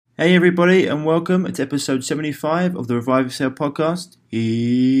Hey everybody, and welcome to episode 75 of the Revive Yourself podcast. Here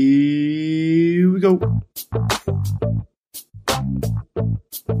we go.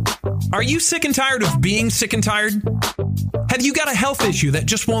 Are you sick and tired of being sick and tired? Have you got a health issue that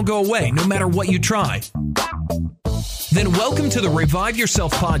just won't go away no matter what you try? Then welcome to the Revive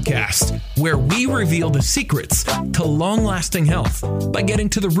Yourself podcast, where we reveal the secrets to long-lasting health by getting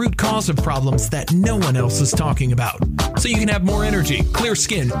to the root cause of problems that no one else is talking about. So you can have more energy, clear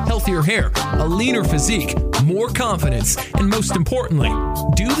skin, healthier hair, a leaner physique, more confidence, and most importantly,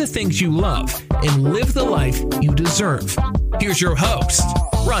 do the things you love and live the life you deserve. Here's your host,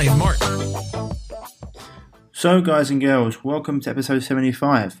 Ryan Martin. So guys and girls, welcome to episode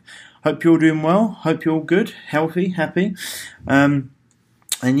 75. Hope you're all doing well. Hope you're all good, healthy, happy. And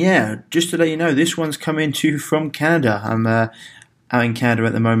yeah, just to let you know, this one's coming to you from Canada. I'm out in Canada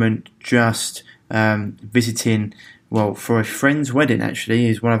at the moment, just visiting, well, for a friend's wedding actually.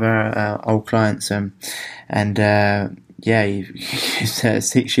 He's one of our old clients. Yeah, he's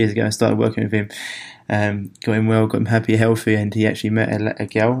 6 years ago I started working with him. Got him well, got him happy, healthy, and he actually met a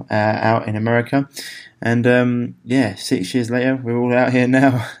girl out in America. And 6 years later, we're all out here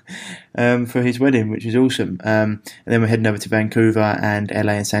now for his wedding, which is awesome. And then we're heading over to Vancouver and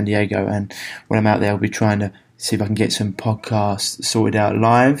LA and San Diego. And when I'm out there, I'll be trying to see if I can get some podcasts sorted out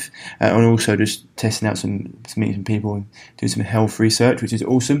live, and also just testing out meeting some people and doing some health research, which is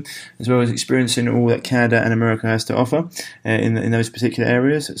awesome, as well as experiencing all that Canada and America has to offer in those particular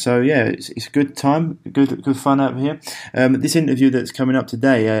areas. So yeah, it's a good time, good fun out here. This interview that's coming up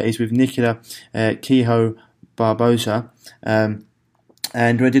today is with Nichola, Kehoe, Barbosa, and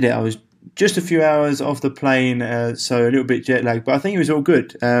when I did it, I was just a few hours off the plane, so a little bit jet lagged, but I think it was all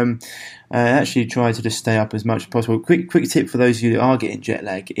good. I actually try to just stay up as much as possible. Quick tip for those of you that are getting jet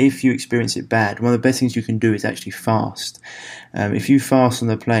lag: if you experience it bad, one of the best things you can do is actually fast. If you fast on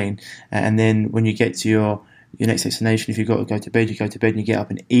the plane, and then when you get to your next destination, if you've got to go to bed, you go to bed and you get up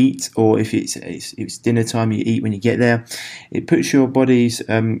and eat, or if it's dinner time, you eat when you get there. It puts your body's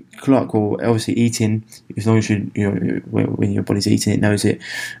clock, or obviously eating, as long as when your body's eating, it knows it.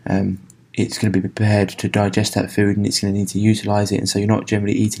 It's going to be prepared to digest that food, and it's going to need to utilise it, and so you're not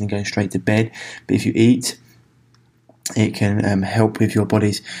generally eating and going straight to bed. But if you eat, it can help with your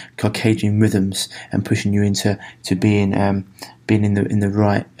body's circadian rhythms and pushing you into being in the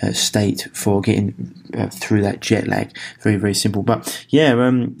right state for getting through that jet lag. Very, very simple. But yeah,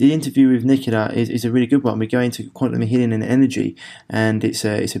 the interview with Nichola is a really good one. We go into quantum healing and energy, and it's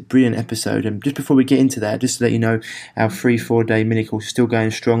a brilliant episode. And just before we get into that, just to let you know, our free 4-day mini course is still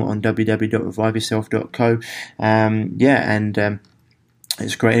going strong on www.reviveyourself.co.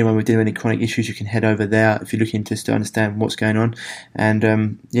 It's great. Anyone with any chronic issues, you can head over there if you're looking to understand what's going on.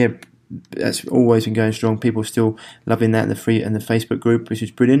 And that's always been going strong. People are still loving that in the Facebook group, which is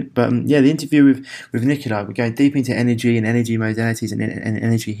brilliant. But the interview with Nichola, we're going deep into energy and energy modalities and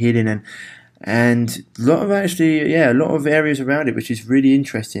energy healing and a lot of areas around it, which is really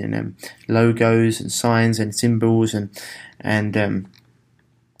interesting. Logos and signs and symbols and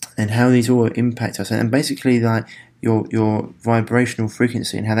how these all impact us, and basically like your vibrational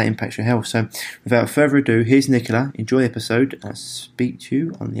frequency and how that impacts your health. So without further ado, here's Nichola. Enjoy the episode, and I'll speak to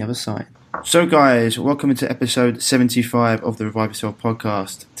you on the other side. So guys, welcome to episode 75 of the Revive Yourself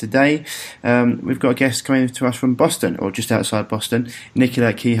podcast. Today we've got a guest coming to us from Boston, or just outside Boston,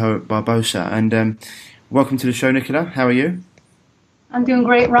 Nichola Kehoe Barbosa. And welcome to the show, Nichola. How are you? I'm doing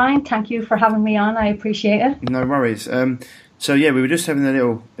great, Ryan. Thank you for having me on. I appreciate it. No worries. So yeah, we were just having a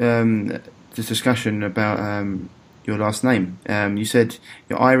little discussion about your last name. You said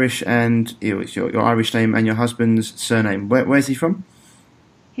you're Irish, and your Irish name and your husband's surname. Where's he from?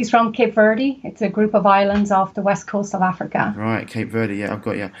 He's from Cape Verde. It's a group of islands off the west coast of Africa. Right, Cape Verde. Yeah, I've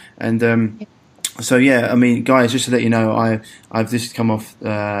got you. And so yeah, I mean, guys, just to let you know, I've just come off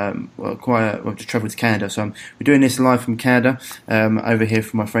just travelled to Canada, so we're doing this live from Canada over here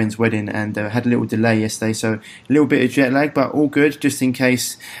for my friend's wedding, and had a little delay yesterday, so a little bit of jet lag, but all good, just in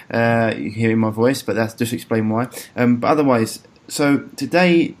case you're hearing my voice, but that's just explain why. But otherwise, so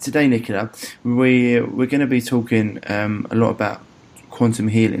today, Nichola, we're going to be talking a lot about quantum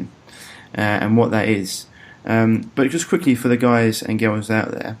healing and what that is. But just quickly for the guys and girls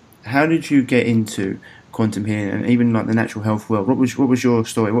out there, how did you get into quantum healing and even like the natural health world? What was your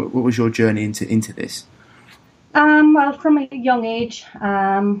story? What was your journey into this? Well, from a young age,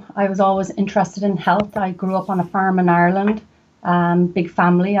 I was always interested in health. I grew up on a farm in Ireland. Big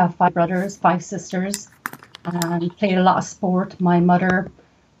family. I have 5 brothers, 5 sisters, and played a lot of sport. My mother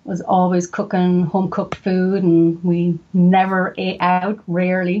was always cooking home-cooked food, and we never ate out,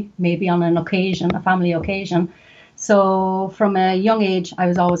 rarely, maybe on an occasion, a family occasion. So from a young age, I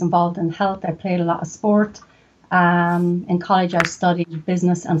was always involved in health. I played a lot of sport. In college, I studied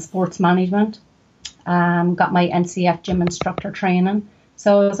business and sports management. Got my NCF gym instructor training.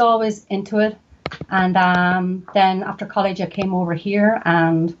 So I was always into it. And then after college, I came over here,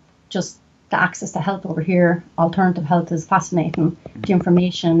 and just the access to health over here, alternative health, is fascinating. The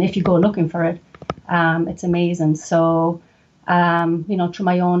information, if you go looking for it, it's amazing. So, through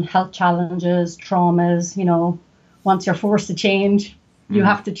my own health challenges, traumas, once you're forced to change, you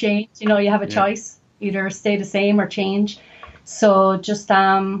have to change. You have a choice, either stay the same or change. So just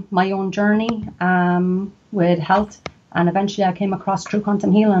my own journey with health, and eventually I came across True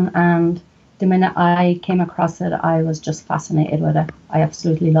Quantum Healing, and the minute I came across it, I was just fascinated with it. I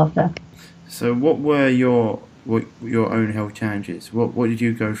absolutely loved it. So what were your own health challenges? What did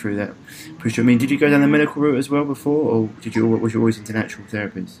you go through that pushed you? I mean, did you go down the medical route as well before, or was you always into natural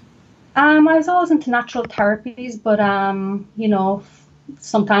therapies? I was always into natural therapies, but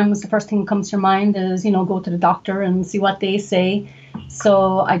sometimes the first thing that comes to your mind is, go to the doctor and see what they say.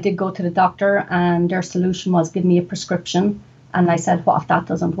 So I did go to the doctor, and their solution was give me a prescription. And I said, what if that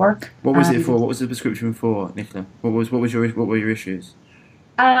doesn't work? What was it for? What was the prescription for, Nichola? What were your issues?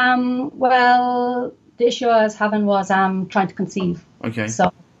 Well, the issue I was having was trying to conceive. Okay.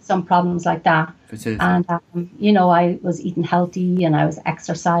 So some problems like that. Fertility. And I was eating healthy, and I was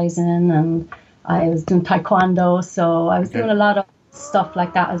exercising, and I was doing taekwondo. So I was doing a lot of stuff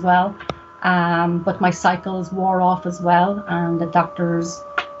like that as well. But my cycles wore off as well, and the doctor's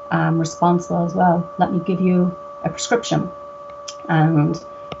response was, well, let me give you a prescription. And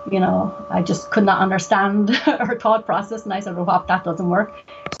I just could not understand her thought process. And I said, well, what if that doesn't work?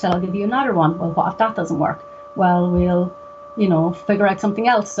 She said, I'll give you another one. Well, what if that doesn't work? Well, we'll, figure out something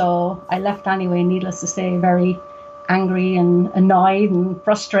else. So I left anyway, needless to say, very angry and annoyed and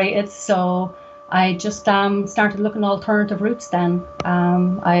frustrated. So I just started looking at alternative routes then.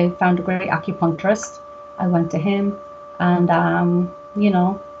 I found a great acupuncturist. I went to him, and,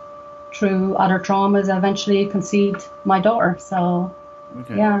 through other traumas, I eventually conceived my daughter. So,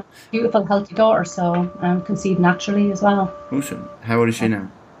 yeah, beautiful, healthy daughter. So, conceived naturally as well. Awesome. How old is she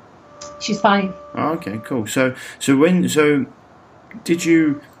now? She's 5. Oh, okay, cool. So did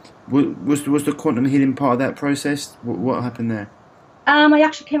you, was the quantum healing part of that process? What happened there? I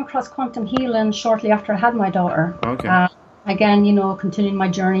actually came across quantum healing shortly after I had my daughter. Okay. Again, continuing my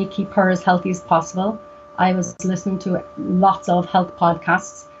journey, keep her as healthy as possible. I was listening to lots of health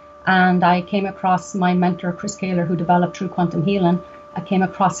podcasts, and I came across my mentor, Chris Kaler, who developed True Quantum Healing. I came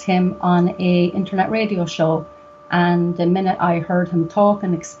across him on a internet radio show, and the minute I heard him talk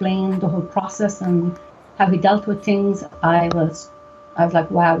and explain the whole process and how he dealt with things, I was like,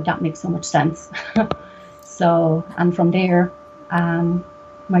 wow, that makes so much sense. So, and from there,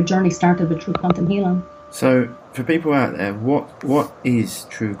 my journey started with True Quantum Healing. So, for people out there, what is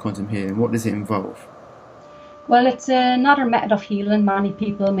True Quantum Healing? What does it involve? Well, it's another method of healing. Many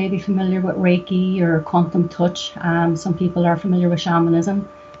people may be familiar with Reiki or quantum touch. Some people are familiar with shamanism.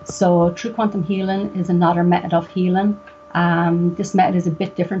 So True Quantum Healing is another method of healing. This method is a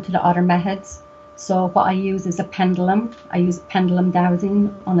bit different to the other methods. So what I use is a pendulum. I use pendulum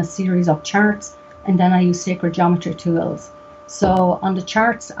dowsing on a series of charts, and then I use sacred geometry tools. So on the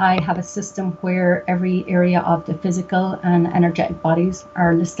charts, I have a system where every area of the physical and energetic bodies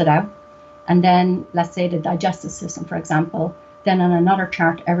are listed out. And then, let's say the digestive system, for example, then on another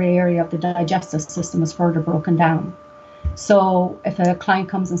chart, every area of the digestive system is further broken down. So if a client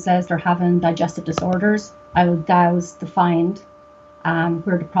comes and says they're having digestive disorders, I will douse to find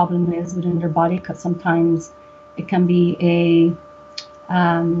where the problem is within their body, because sometimes it can be a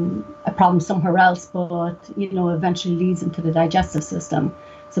problem somewhere else, but eventually leads into the digestive system.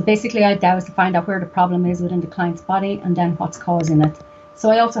 So basically, I douse to find out where the problem is within the client's body and then what's causing it. So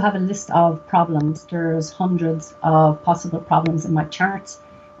I also have a list of problems. There's hundreds of possible problems in my charts.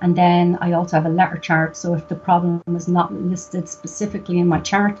 And then I also have a letter chart. So if the problem is not listed specifically in my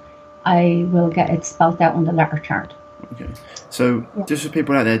chart, I will get it spelled out on the letter chart. Okay. So just for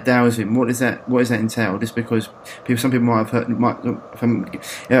people out there, dowsing, what does that entail? Just because some people might have heard, from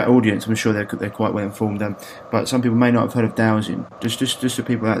audience, I'm sure they're quite well informed, but some people may not have heard of dowsing. Just for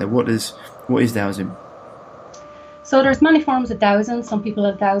people out there, what is dowsing? So there's many forms of dowsing. Some people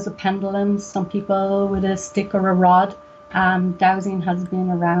have dowsed with pendulums, some people with a stick or a rod. Dowsing has been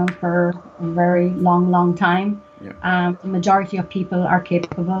around for a very long time. Yeah. The majority of people are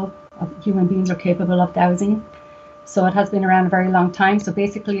capable of, human beings are capable of dowsing. So it has been around a very long time. So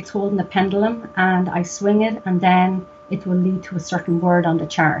basically it's holding a pendulum and I swing it, and then it will lead to a certain word on the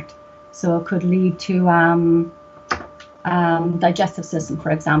chart. So it could lead to digestive system,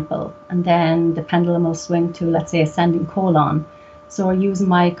 for example, and then the pendulum will swing to, let's say, ascending colon. So I use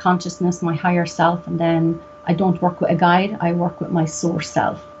my consciousness, my higher self, and then I don't work with a guide, I work with my source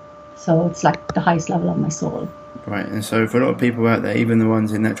self. So it's like the highest level of my soul. Right, and so for a lot of people out there, even the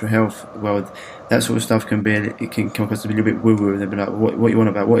ones in natural health world, that sort of stuff can come across to be a little bit woo-woo. They'll be like, what you want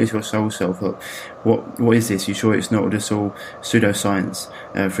about? What is your soul self? Or, what is this? You sure it's not just all pseudoscience,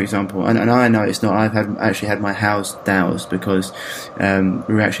 for example? And I know it's not. I've actually had my house doused because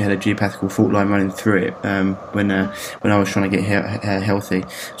we actually had a geopathical fault line running through it when I was trying to get healthy.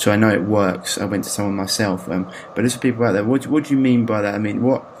 So I know it works. I went to someone myself. But there's people out there. What do you mean by that? I mean,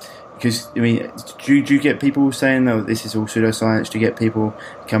 what? Because, I mean, do you get people saying, oh, this is all pseudoscience? Do you get people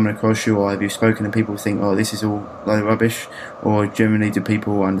coming across you, or have you spoken to people who think, oh, this is all load of rubbish? Or generally, do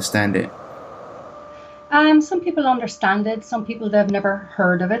people understand it? Some people understand it. Some people, they've never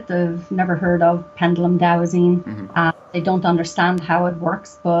heard of it. They've never heard of pendulum dowsing. Mm-hmm. They don't understand how it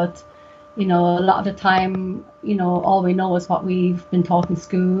works. But, a lot of the time, all we know is what we've been taught in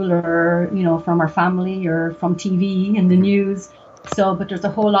school or, from our family or from TV and the news. So, but there's a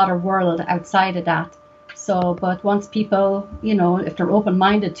whole lot of world outside of that. So, but once people, if they're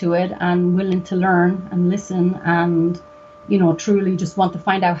open-minded to it and willing to learn and listen and, truly just want to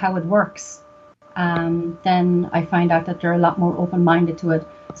find out how it works, then I find out that they're a lot more open-minded to it.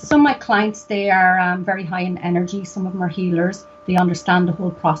 So some of my clients, they are very high in energy. Some of them are healers. They understand the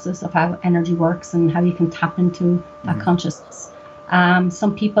whole process of how energy works and how you can tap into that consciousness.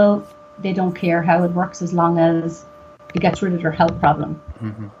 Some people, they don't care how it works as long as it gets rid of their health problem.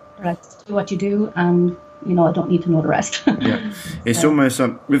 Mm-hmm. Let's do what you do, and I don't need to know the rest. Yeah, it's almost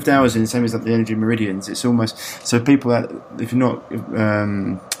like with dowsing, same as like the energy meridians. It's almost so people that if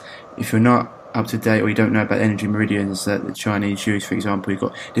you're not up to date or you don't know about energy meridians that the Chinese use, for example, you've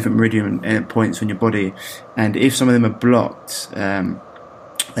got different meridian points on your body, and if some of them are blocked,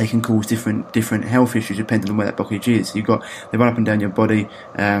 they can cause different health issues depending on where that blockage is. They run up and down your body,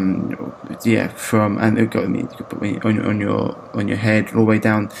 and they've got on your head all the way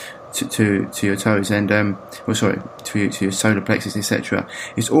down to your toes, and to your solar plexus, etc.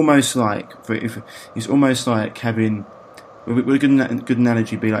 It's almost like having. With a good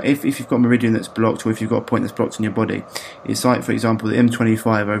analogy, be like if you've got a meridian that's blocked, or if you've got a point that's blocked in your body, it's like, for example, the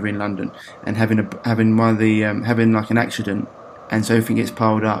M25 over in London, and having like an accident. And so everything gets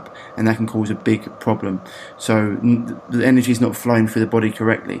piled up, and that can cause a big problem. So the energy is not flowing through the body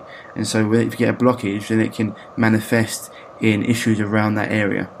correctly, and so if you get a blockage, then it can manifest in issues around that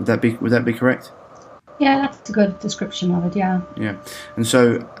area. Would that be correct? Yeah, that's a good description of it. Yeah. Yeah, and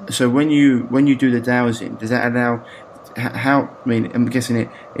so when you do the dowsing, does that allow? How? I mean, I'm guessing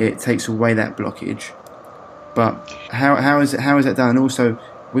it takes away that blockage, but how is that done? And also,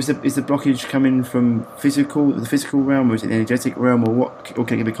 is the blockage coming from the physical realm, or is it the energetic realm, or what? Or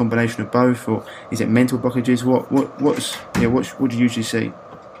can it be a combination of both, or is it mental blockages? What do you usually see?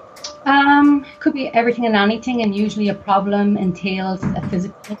 Could be everything and anything, and usually a problem entails a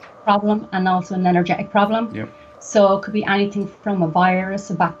physical problem and also an energetic problem. Yep. So it could be anything from a virus,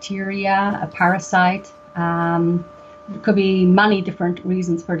 a bacteria, a parasite. There could be many different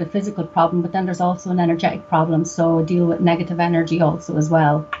reasons for the physical problem, but then there's also an energetic problem, so deal with negative energy also as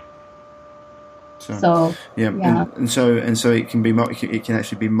well. So yeah. And so it can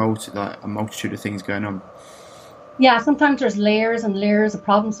actually be a multitude of things going on. Yeah, sometimes there's layers and layers of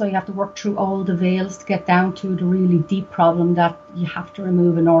problems, so you have to work through all the veils to get down to the really deep problem that you have to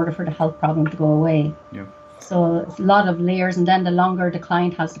remove in order for the health problem to go away. Yeah. So it's a lot of layers, and then the longer the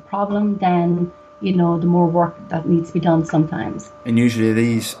client has the problem, then the more work that needs to be done sometimes. And usually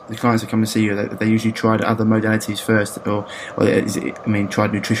the clients that come and see you, they usually tried other modalities first, or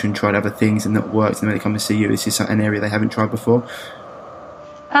tried nutrition, tried other things and not worked, and then they come and see you. Is this an area they haven't tried before?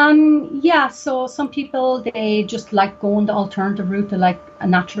 Yeah, so some people, they just like going the alternative route, to like a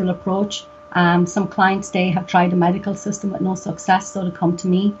natural approach. Some clients, they have tried the medical system with no success, so they come to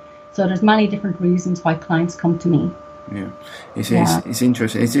me. So there's many different reasons why clients come to me. Yeah, it's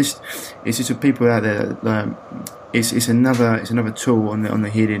interesting. It's just for people out there. It's another tool on the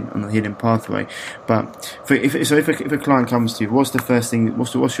healing pathway. But if a client comes to you, what's the first thing?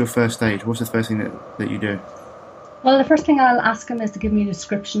 What's your first stage? What's the first thing that you do? Well, the first thing I'll ask them is to give me a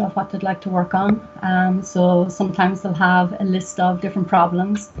description of what they'd like to work on. So sometimes they'll have a list of different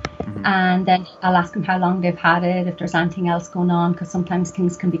problems, mm-hmm. and then I'll ask them how long they've had it, if there's anything else going on, because sometimes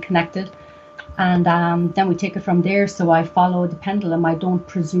things can be connected. And then we take it from there. So I follow the pendulum. I don't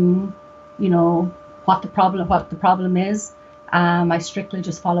presume, what the problem is. I strictly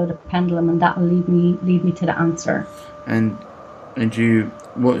just follow the pendulum, and that will lead me to the answer. And And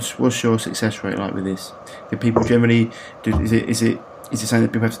what's your success rate like with this? Do people generally is it something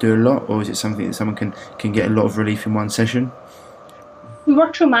that people have to do a lot, or is it something that someone can get a lot of relief in one session? We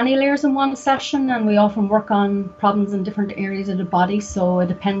work through many layers in one session, and we often work on problems in different areas of the body. So it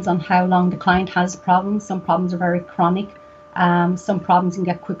depends on how long the client has problems. Some problems are very chronic. Some problems can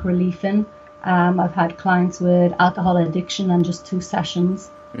get quick relief in. I've had clients with alcohol addiction, and just 2 sessions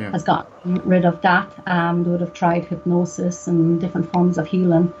has gotten rid of that. They would have tried hypnosis and different forms of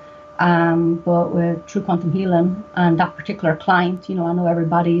healing. But with True Quantum Healing and that particular client, I know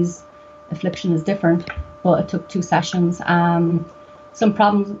everybody's affliction is different, but it took 2 sessions. Some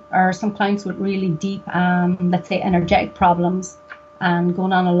problems or some clients with really deep, let's say, energetic problems, and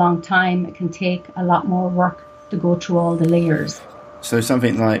going on a long time, it can take a lot more work to go through all the layers. So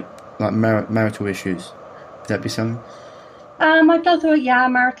something like marital issues, would that be something? I've dealt with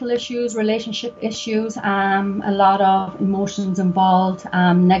marital issues, relationship issues, a lot of emotions involved,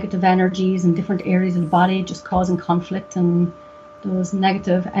 negative energies in different areas of the body, just causing conflict. And those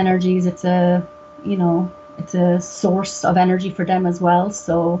negative energies, it's a source of energy for them as well.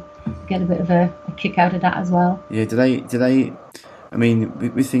 So get a bit of a kick out of that as well. Yeah. Do they? I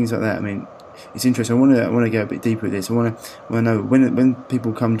mean, with things like that, I mean, it's interesting. I want to go a bit deeper with this. I want to know when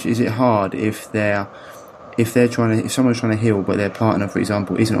people come to, is it hard if someone's trying to heal, but their partner, for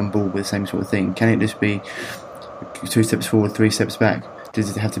example, isn't on board with the same sort of thing? Can it just be 2 steps forward, 3 steps back? Does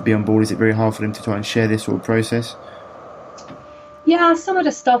it have to be on board? Is it very hard for them to try and share this sort of process? Yeah, some of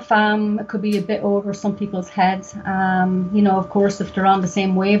the stuff it could be a bit over some people's heads. Of course, if they're on the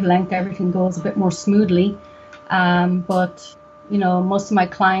same wavelength, everything goes a bit more smoothly. But most of my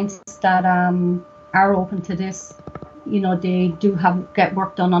clients that are open to this, they do get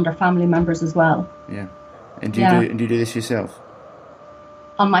work done on their family members as well. Yeah. And do you do this yourself?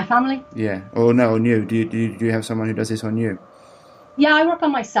 On my family? Yeah. Or no, on you? Do you have someone who does this on you? Yeah, I work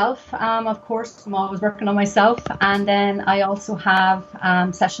on myself. Of course, I'm always working on myself. And then I also have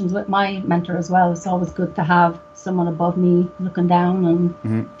sessions with my mentor as well. It's always good to have someone above me looking down and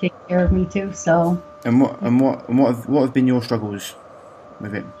taking care of me too. So. And what have been your struggles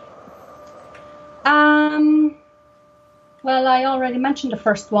with it? Well, I already mentioned the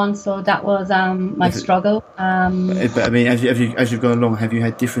first one, so that was my struggle. But I mean, as you've gone along, have you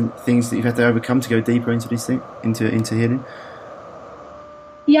had different things that you've had to overcome to go deeper into this thing, into healing?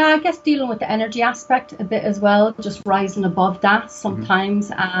 Yeah, I guess dealing with the energy aspect a bit as well, just rising above that.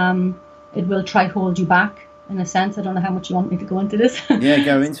 Sometimes it will try to hold you back in a sense. I don't know how much you want me to go into this. Yeah,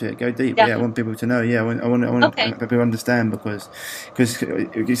 go into it. Go deep. Yeah, I want people to know. Yeah, I want people to understand because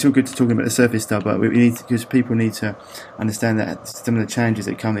it's all good to talk about the surface stuff, but because people need to understand that some of the challenges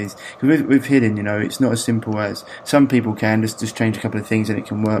that come because with healing, it's not as simple as some people can just change a couple of things and it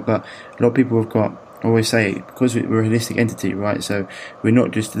can work, but a lot of people have got. I always say, because we're a holistic entity, right? So we're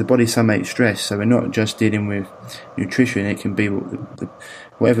not just, the body summates stress, so we're not just dealing with nutrition. It can be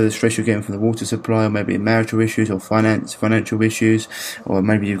whatever the stress you're getting from the water supply, or maybe marital issues, or financial issues, or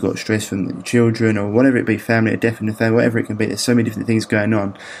maybe you've got stress from your children, or whatever it be, family, a death in the family, whatever it can be. There's so many different things going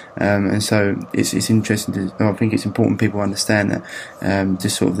on, and so it's interesting I think it's important people understand that,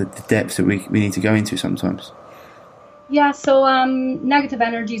 just sort of the depths that we need to go into sometimes. Yeah, so negative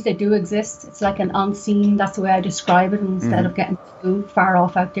energies, they do exist. It's like an unseen, that's the way I describe it, instead of getting too far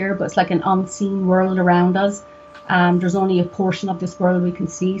off out there, but it's like an unseen world around us. There's only a portion of this world we can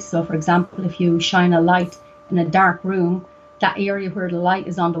see. So, for example, if you shine a light in a dark room, that area where the light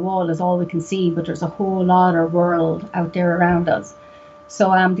is on the wall is all we can see, but there's a whole other world out there around us.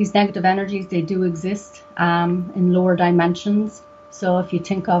 So these negative energies, they do exist in lower dimensions. So if you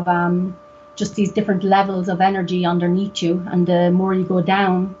think of just these different levels of energy underneath you, and the more you go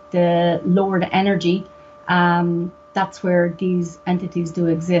down, the lower the energy, that's where these entities do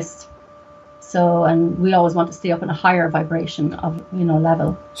exist. So, and we always want to stay up in a higher vibration of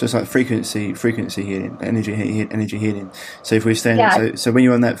level. So it's like frequency healing, energy healing. So if we're staying, so when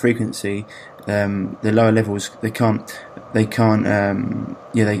you're on that frequency, the lower levels they can't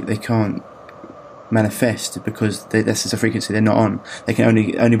manifest because that's just a frequency they're not on. They can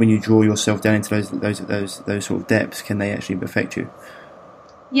only when you draw yourself down into those sort of depths can they actually affect you.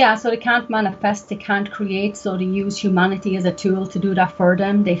 Yeah, so they can't manifest, they can't create, so they use humanity as a tool to do that for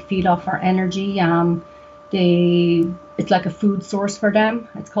them. They feed off our energy. It's like a food source for them.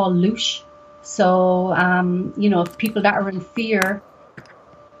 It's called loosh. So people that are in fear,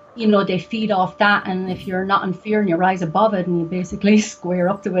 they feed off that, and if you're not in fear and you rise above it and you basically square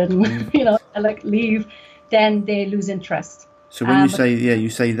up to it and leave, then they lose interest. So when you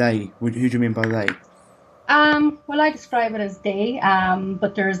say they, who do you mean by they? Well, I describe it as they,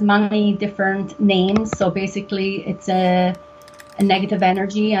 but there's many different names. So basically, it's a negative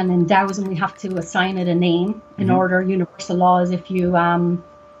energy, and in Taoism we have to assign it a name. In order, universal law is if you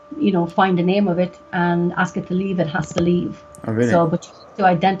find a name of it and ask it to leave, it has to leave. Oh, really? So, but you have to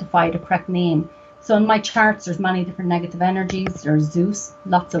identify the correct name. So in my charts, there's many different negative energies. There's Zeus,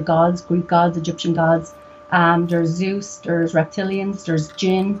 lots of gods, Greek gods, Egyptian gods. There's Zeus, there's reptilians, there's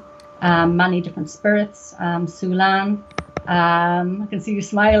jinn, many different spirits, Sulan. I can see you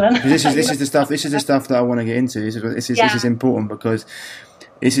smiling. This is the stuff. This is the stuff that I want to get into. This is important, because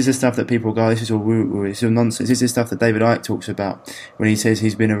this is the stuff that people go, this is all woo-woo, this is all nonsense. This is the stuff that David Icke talks about when he says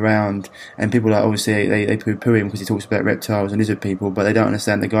he's been around, and people like, obviously they poo-poo him because he talks about reptiles and lizard people, but they don't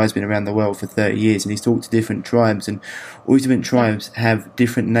understand the guy's been around the world for 30 years and he's talked to different tribes, and all these different tribes have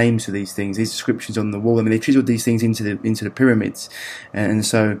different names for these things, these descriptions on the wall. I mean, they chiseled these things into the pyramids, and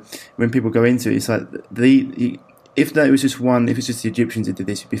so when people go into it, it's like if it's just the Egyptians that did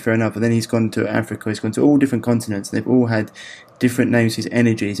this, it'd be fair enough. But then he's gone to Africa, he's gone to all different continents, and they've all had different names, these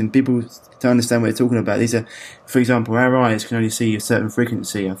energies, and people to understand what they're talking about. These are, for example, our eyes can only see a certain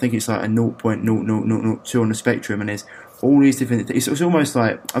frequency. I think it's like a 0.0002 on the spectrum, and there's all these different. It's almost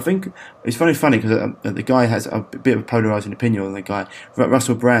like, I think it's funny because the guy has a bit of a polarizing opinion on the guy.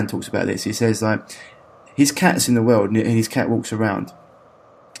 Russell Brand talks about this. He says like his cat's in the world, and his cat walks around.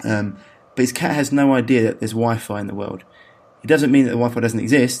 But his cat has no idea that there's Wi-Fi in the world. It doesn't mean that the Wi-Fi doesn't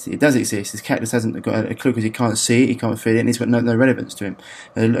exist. It does exist. His cat just hasn't got a clue because he can't see it, he can't feel it, and it's got no relevance to him.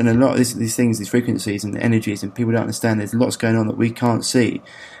 And a lot of these things, these frequencies and the energies, and people don't understand there's lots going on that we can't see.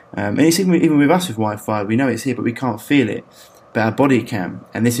 And it's even with us with Wi-Fi, we know it's here, but we can't feel it. But our body can,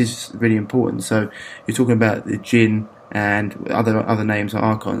 and this is really important. So you're talking about the jinn and other names or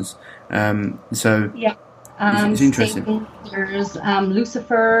archons. Yeah. It's interesting. Satan, there's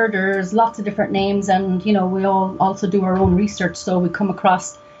Lucifer, there's lots of different names, and we all also do our own research, so we come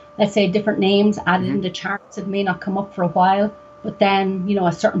across, let's say, different names added in the charts. It may not come up for a while, but then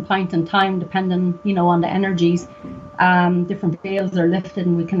a certain point in time, depending on the energies, different veils are lifted,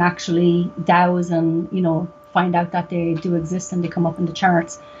 and we can actually douse and find out that they do exist, and they come up in the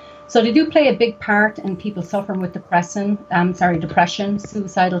charts. So they do play a big part in people suffering with depression,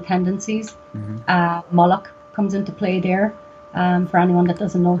 suicidal tendencies. Moloch comes into play there. For anyone that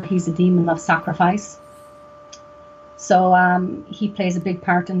doesn't know, he's a demon of sacrifice. So he plays a big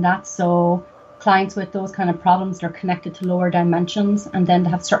part in that. So clients with those kind of problems, they're connected to lower dimensions, and then they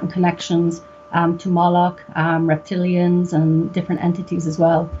have certain connections to Moloch, reptilians, and different entities as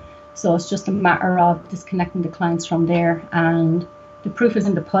well. So it's just a matter of disconnecting the clients from there, and the proof is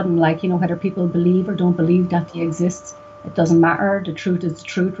in the pudding, whether people believe or don't believe that he exists, it doesn't matter. The truth is the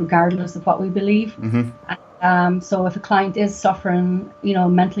truth, regardless of what we believe. So if a client is suffering,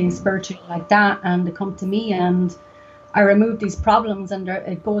 mentally and spiritually like that, and they come to me and I remove these problems and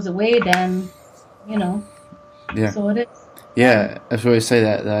it goes away, then, so it is. Yeah, that's why I say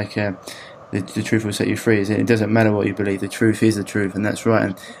that, the truth will set you free. It doesn't matter what you believe. The truth is the truth, and that's right.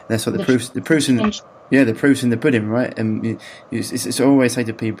 And that's what the proof's in. Yeah, the proof's in the pudding, right? And it's always say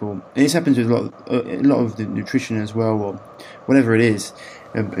to people, and this happens with a lot of the nutrition as well, or whatever it is.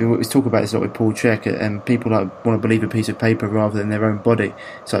 We talk about this a lot with Paul Check, and people want to believe a piece of paper rather than their own body.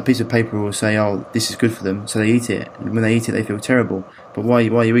 So a piece of paper will say, "Oh, this is good for them," so they eat it. And when they eat it, they feel terrible. But why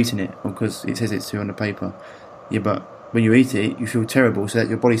are you eating it? Well, because it says it's to on the paper. Yeah, but when you eat it, you feel terrible, so that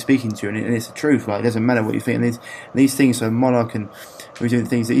your body's speaking to you, and it's the truth. Like, it doesn't matter what you think. And these things, so Moloch and we're doing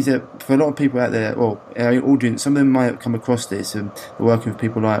things. These are, for a lot of people out there, or our audience, some of them might come across this, and we're working with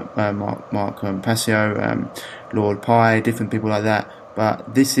people like Mark Passio, Lord Pi, different people like that.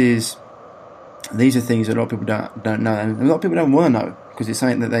 But these are things that a lot of people don't know, and a lot of people don't want to know, because it's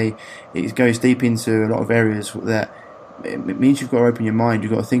something that it goes deep into a lot of areas that. It means you've got to open your mind.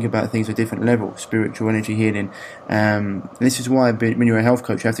 You've got to think about things at different levels, spiritual, energy, healing. And this is why when you're a health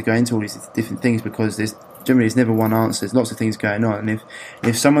coach, you have to go into all these different things, because there's never one answer. There's lots of things going on, and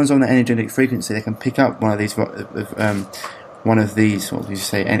if someone's on an energetic frequency, they can pick up one of these, what would you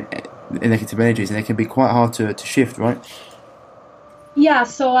say, negative energies, and they can be quite hard to shift, right? Yeah,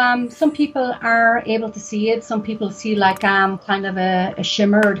 so some people are able to see it. Some people see kind of a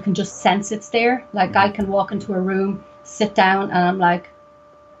shimmer, or they can just sense it's there. Like I can walk into a room, sit down, and I'm like,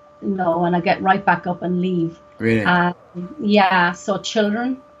 no, and I get right back up and leave. Really? Yeah, so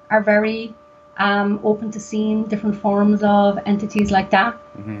children are very open to seeing different forms of entities like that.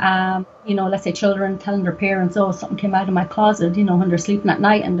 Let's say children telling their parents, oh, something came out of my closet, when they're sleeping at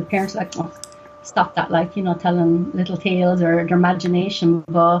night, and the parents are like, oh, stop that, telling little tales or their imagination.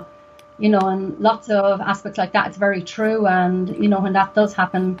 But in lots of aspects like that, it's very true. And when that does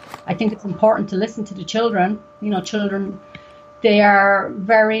happen, I think it's important to listen to the children. Children, they are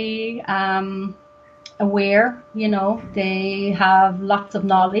very aware, they have lots of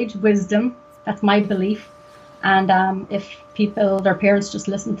knowledge, wisdom. That's my belief. And if their parents just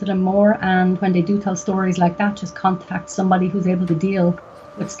listen to them more, and when they do tell stories like that, just contact somebody who's able to deal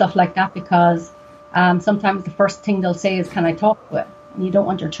with stuff like that, because sometimes the first thing they'll say is, can I talk to it? And you don't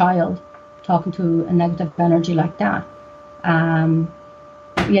want your child talking to a negative energy like that.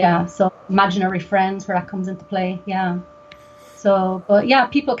 So imaginary friends, where that comes into play.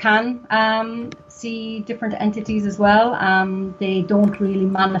 People can see different entities as well. They don't really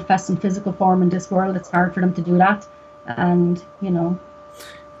manifest in physical form in this world. It's hard for them to do that, and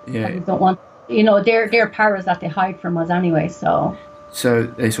don't want, they're powers that they hide from us anyway. So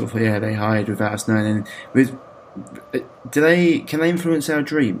they they hide without us knowing. And can they influence our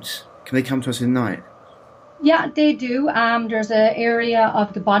dreams? Can they come to us in the night? Yeah, they do. There's an area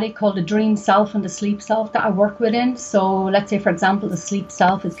of the body called the dream self and the sleep self that I work within. So let's say, for example, the sleep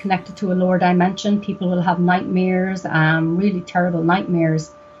self is connected to a lower dimension. People will have nightmares, really terrible nightmares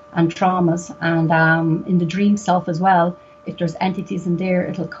and traumas. And in the dream self as well, if there's entities in there,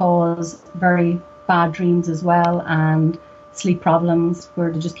 it'll cause very bad dreams as well, and sleep problems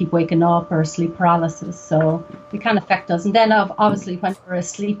where they just keep waking up, or sleep paralysis. So it can affect us. And then obviously when we're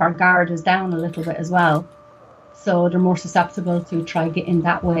asleep, our guard is down a little bit as well. So they're more susceptible to try getting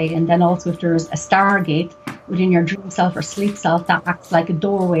that way. And then also if there's a stargate within your dream self or sleep self, that acts like a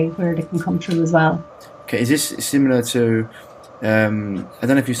doorway where they can come through as well. Okay, is this similar to, I don't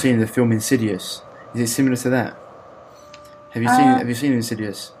know if you've seen the film Insidious. Is it similar to that? Have you seen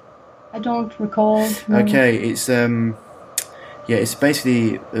Insidious? I don't recall. No. Okay, it's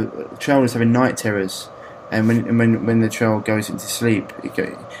basically the child is having night terrors, and when the child goes into sleep, it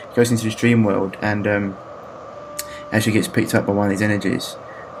goes into this dream world, and actually gets picked up by one of these energies,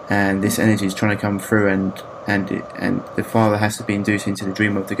 and this energy is trying to come through, and the father has to be induced into the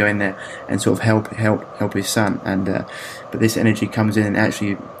dream world to go in there and sort of help his son, and but this energy comes in and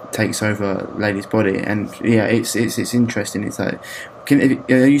actually takes over lady's body, and it's interesting. It's like,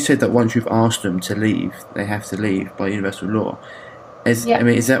 you said that once you've asked them to leave, they have to leave by universal law. Has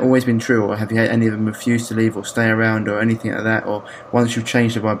that always been true, or have you had any of them refuse to leave or stay around or anything like that, or once you've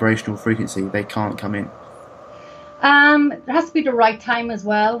changed the vibrational frequency, they can't come in? There has to be the right time as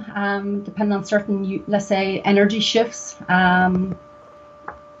well, depending on certain, let's say, energy shifts.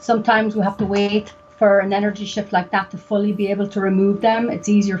 Sometimes we have to wait for an energy shift like that to fully be able to remove them. It's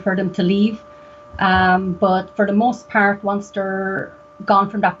easier for them to leave. But for the most part, once they're gone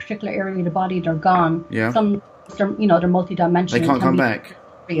from that particular area of the body, they're gone. Yeah. They're multidimensional. They can't come back.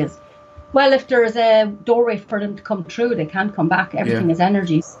 Areas. Well, if there's a doorway for them to come through, they can come back. Everything is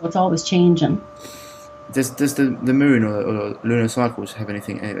energy, so it's always changing. Does the moon or lunar cycles have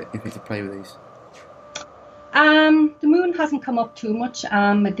anything to play with these? The moon hasn't come up too much.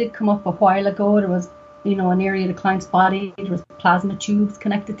 It did come up a while ago. There was, an area of the client's body. There was plasma tubes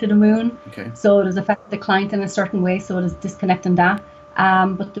connected to the moon. Okay. So it has affected the client in a certain way. So it is disconnecting that.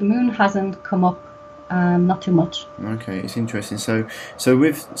 But the moon hasn't come up, not too much. Okay, it's interesting. So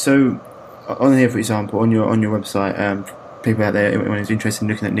on here, for example, on your website, people out there, anyone who's interested in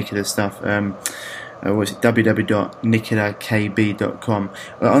looking at Nichola's stuff. www.nicholakb.com.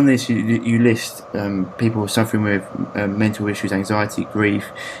 On this, you list people suffering with mental issues, anxiety,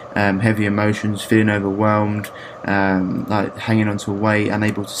 grief, heavy emotions, feeling overwhelmed, like hanging on to weight,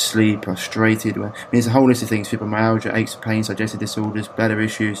 unable to sleep, frustrated. There's a whole list of things: fibromyalgia, aches, pains, digestive disorders, bladder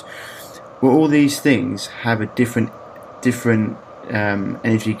issues. Well, all these things have a different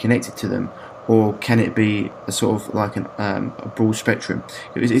energy connected to them. Or can it be a sort of like a broad spectrum?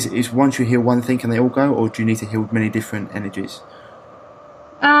 Is once you heal one thing, can they all go, or do you need to heal many different energies?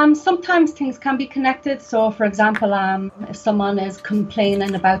 Sometimes things can be connected. So, for example, if someone is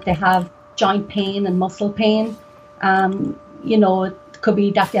complaining about they have joint pain and muscle pain, it could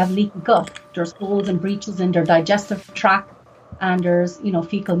be that they have leaky gut. There's holes and breaches in their digestive tract, and there's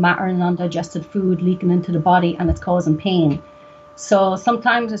fecal matter and undigested food leaking into the body, and it's causing pain. So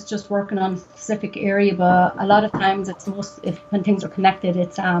sometimes it's just working on a specific area, but a lot of times it's when things are connected,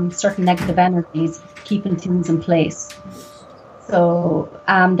 it's certain negative energies keeping things in place. So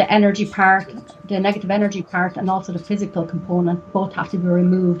the energy part, the negative energy part, and also the physical component both have to be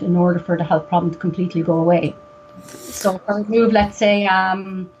removed in order for the health problem to completely go away. So if I remove, let's say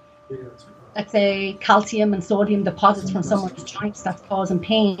calcium and sodium deposits from someone's joints that's causing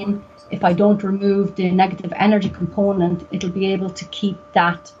pain, if I don't remove the negative energy component, it'll be able to keep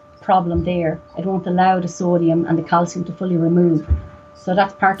that problem there. It won't allow the sodium and the calcium to fully remove. So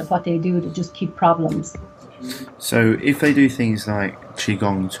that's part of what they do, to just keep problems. So if they do things like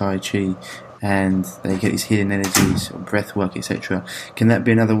Qigong, Tai Chi, and they get these healing energies or breath work, etc. Can that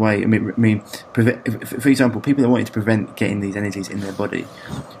be another way? I mean, for example, people that wanted to prevent getting these energies in their body,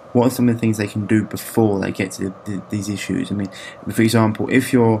 what are some of the things they can do before they get to these issues? I mean, for example,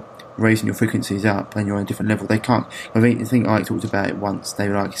 if you're raising your frequencies up and you're on a different level, they can't. I think I talked about it once. They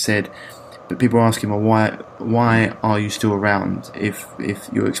said, but people are asking, well, why are you still around if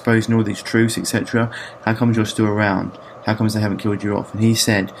you're exposing all these truths, etc.? How comes you're still around? How comes they haven't killed you off? And he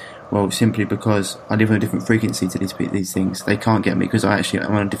said, well, simply because I live on a different frequency to these things. They can't get me because I'm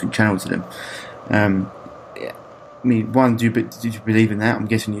on a different channel to them. I mean, one, do you believe in that? I'm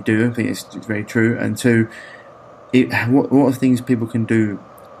guessing you do. I think it's very true. And two, what are things people can do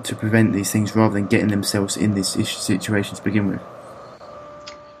to prevent these things rather than getting themselves in this situation to begin with?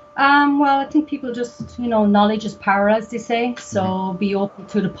 Well, I think people just, knowledge is power, as they say. So be open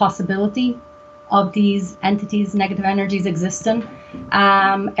to the possibility of these entities, negative energies existing.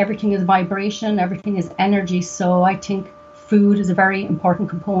 Everything is vibration, everything is energy. So I think food is a very important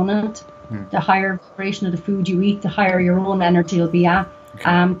component. The higher vibration of the food you eat, the higher your own energy will be at.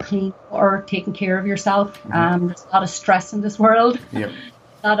 Clean or taking care of yourself. There's a lot of stress in this world. Yep.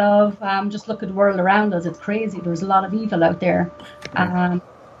 A lot of, just look at the world around us. It's crazy. There's a lot of evil out there.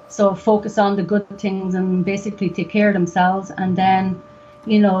 So focus on the good things and basically take care of themselves. And then,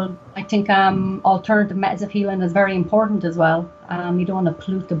 I think alternative methods of healing is very important as well. You don't want to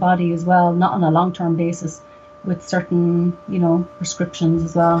pollute the body as well, not on a long-term basis, with certain, prescriptions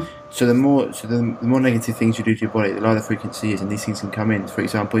as well. So the more negative things you do to your body, the lower the frequency is, and these things can come in. For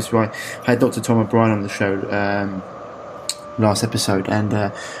example, it's why I had Dr. Tom O'Brien on the show last episode, and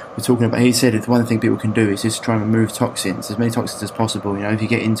we're talking about. He said one thing people can do is just try and remove toxins, as many toxins as possible. If you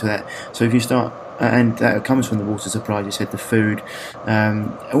get into that, so if you start, and that comes from the water supply. You said the food,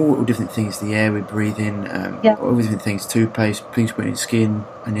 all different things, the air we breathe in, all different things, toothpaste, things put in your skin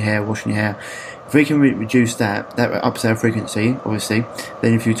and your hair, washing your hair. If we can reduce that ups our frequency, obviously.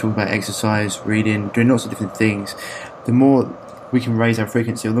 Then if you talk about exercise, reading, doing lots of different things, the more we can raise our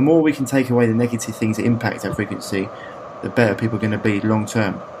frequency, or the more we can take away the negative things that impact our frequency, the better people are going to be long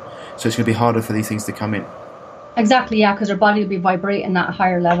term. So it's going to be harder for these things to come in. Exactly, yeah, because your body will be vibrating at a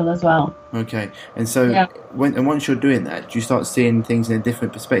higher level as well. Okay, and so once you're doing that, do you start seeing things in a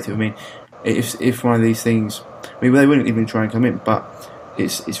different perspective? I mean, if one of these things, they wouldn't even try and come in, but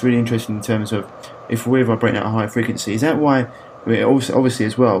it's really interesting in terms of if we're vibrating at a higher frequency. Is that why? Also, obviously,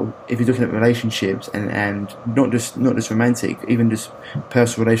 as well, if you're looking at relationships and not just romantic, even just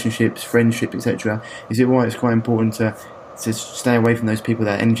personal relationships, friendship, etc., is it why it's quite important to stay away from those people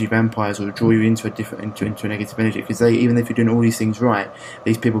that are energy vampires or draw you into a negative energy? Because even if you're doing all these things right,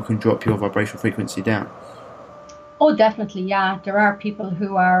 these people can drop your vibrational frequency down. Oh, definitely, yeah. There are people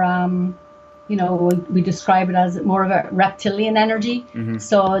who are, we describe it as more of a reptilian energy.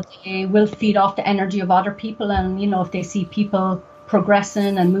 So they will feed off the energy of other people. And, if they see people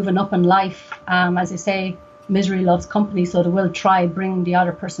progressing and moving up in life, as I say, misery loves company. So they will try bring the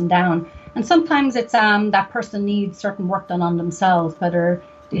other person down. And sometimes it's that person needs certain work done on themselves, whether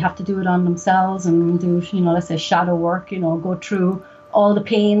they have to do it on themselves and do, let's say shadow work, go through all the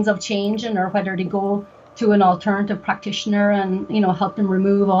pains of changing, or whether they go to an alternative practitioner and help them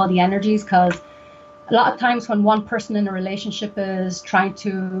remove all the energies. Because a lot of times when one person in a relationship is trying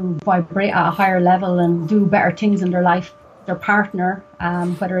to vibrate at a higher level and do better things in their life, their partner,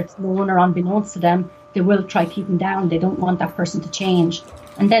 whether it's known or unbeknownst to them, they will try keep them down. They don't want that person to change.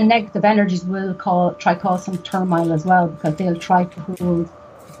 And then negative energies will cause some turmoil as well, because they'll try to hold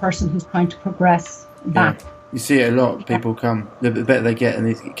the person who's trying to progress back. Yeah. You see it a lot. People come, the better they get, and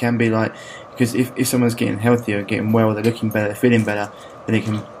it can be like, because if someone's getting healthier, getting well, they're looking better, they're feeling better, then it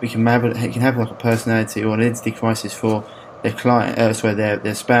can have like a personality or an identity crisis for their client,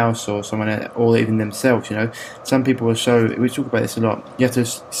 their spouse or someone, or even themselves. Some people are we talk about this a lot. You have to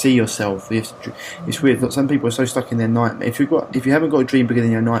see yourself. It's weird. Some people are so stuck in their nightmare. If you haven't got a dream bigger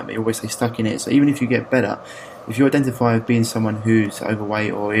than your nightmare, you always stay stuck in it. So even if you get better, if you identify as being someone who's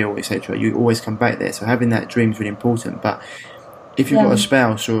overweight or ill, etc., you always come back there. So having that dream is really important. But if you've got a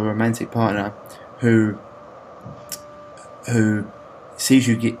spouse or a romantic partner who sees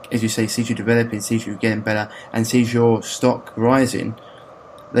you sees you developing, sees you getting better, and sees your stock rising,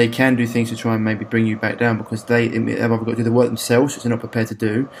 they can do things to try and maybe bring you back down, because they've either got to do the work themselves, which they're not prepared to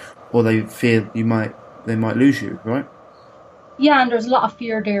do, or they fear they might lose you, right? Yeah, and there's a lot of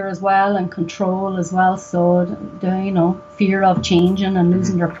fear there as well, and control as well. So fear of changing and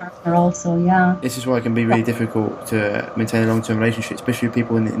losing your partner also. Yeah. This is why it can be really difficult to maintain a long-term relationship, especially with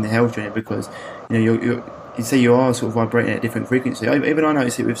people in the health journey, because you say you are sort of vibrating at a different frequency. Even I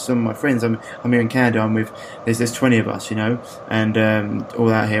notice it with some of my friends. I'm here in Canada. There's 20 of us, and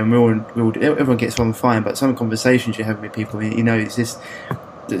all out here, and everyone gets on fine. But some conversations you have with people, it's just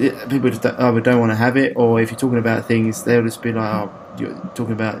people just either don't want to have it, or if you're talking about things, they'll just be like, "Oh, you're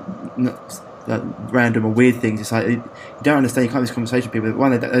talking about like random or weird things." It's like you don't understand. You can't have this conversation with people.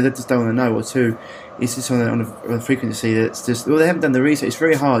 One, they just don't want to know, or two, it's just on a frequency that's just, well, they haven't done the research. It's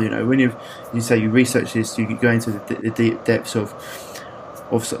very hard, when you say you research this, you go into the deep depths of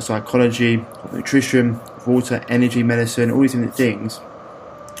psychology, of nutrition, of water, energy, medicine, all these different things.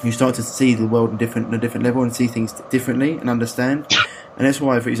 You start to see the world on a different level and see things differently and understand. And that's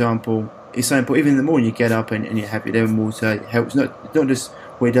why, for example, it's so important. Even in the morning, you get up and you're happy. Then water helps not just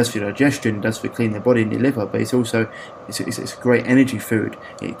what it does for your digestion, it does for cleaning the body and your liver, but it's also it's a great energy food.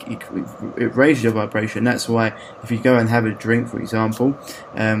 It raises your vibration. That's why if you go and have a drink, for example,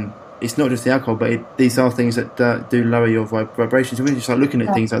 it's not just the alcohol, but these are things that do lower your vibrations. So when you start looking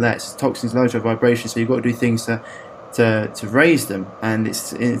at things like that, it's toxins lower your vibration. So you've got to do things to raise them, and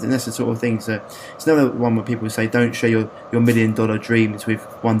that's the sort of thing. So it's another one where people say don't share your $1 million dreams with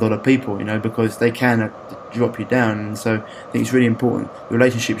 $1 people, because they can drop you down. And so I think it's really important the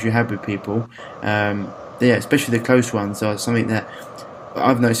relationships you have with people, especially the close ones, are something that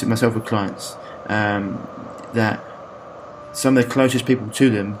I've noticed it myself with clients, that some of the closest people to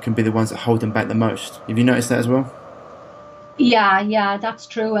them can be the ones that hold them back the most. Have you noticed that as well? Yeah, that's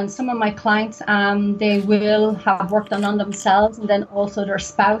true. And some of my clients, they will have worked on themselves, and then also their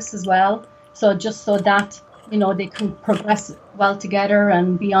spouse as well. So just so that, they can progress well together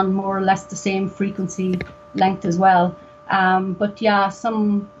and be on more or less the same frequency length as well. But yeah,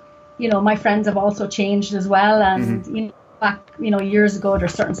 some, my friends have also changed as well. And, back, years ago,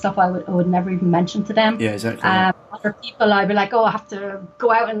 there's certain stuff I would never even mention to them. Yeah, exactly. Other people, I'd be like, I have to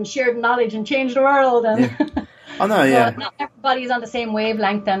go out and share the knowledge and change the world. And yeah. I know, yeah. But not everybody's on the same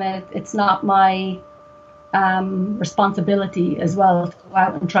wavelength, and it's not my responsibility as well to go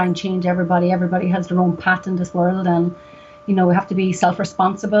out and try and change everybody. Everybody has their own path in this world, and we have to be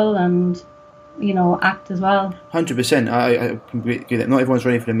self-responsible and act as well. 100%. I completely agree that not everyone's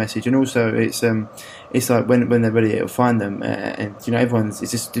ready for the message, and also it's like when they're ready, it'll find them. And everyone's. It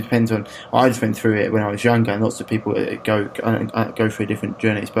just depends on. I just went through it when I was younger, and lots of people go through different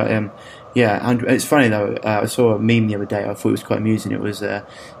journeys. But it's funny though. I saw a meme the other day. I thought it was quite amusing. It was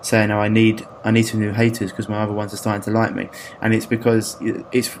saying, "I need some new haters because my other ones are starting to like me," and it's because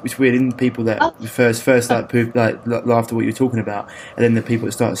it's weird in people that first laugh at what you're talking about, and then the people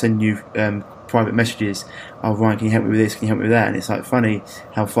that start sending you private messages, "Oh Ryan, can you help me with this? Can you help me with that?" And it's like funny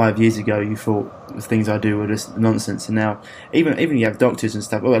how 5 years ago you thought the things I do were just nonsense, and now even you have doctors and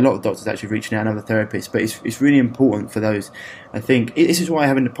stuff. Well, a lot of doctors actually reaching out, and other therapists, but it's really important for those. I think this is why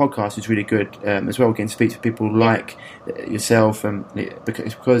having the podcast is really good as well. Getting to speak to people like yourself, and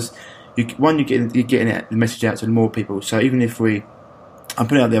because you're getting the message out to more people. So even if I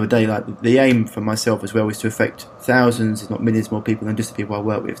put it out the other day, like the aim for myself as well is to affect thousands, if not millions more people than just the people I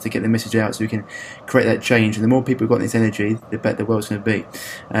work with, to get the message out so we can create that change. And the more people who've got this energy, the better the world's going to be.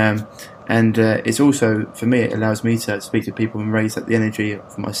 And it's also, for me, it allows me to speak to people and raise up the energy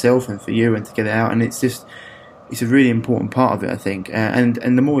for myself and for you and to get it out. And it's a really important part of it, I think. And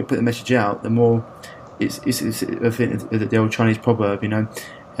the more we put the message out, the more it's I think the old Chinese proverb,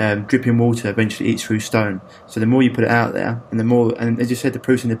 dripping water eventually eats through stone. So the more you put it out there, and as you said, the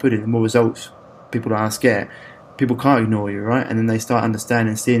proof's in the pudding, the more results people are scared. People can't ignore you, right? And then they start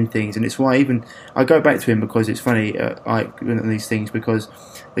understanding, seeing things. And it's why even I go back to him because it's funny. I went on these things because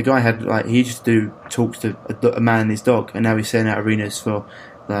the guy he used to do talks to a man and his dog, and now he's selling out arenas for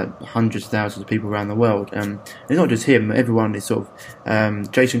hundreds of thousands of people around the world. And it's not just him; everyone is sort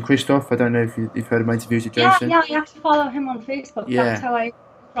of Jason Christoph. I don't know if you've heard of my interviews with Jason. Yeah, I actually follow him on Facebook. Yeah. That's how I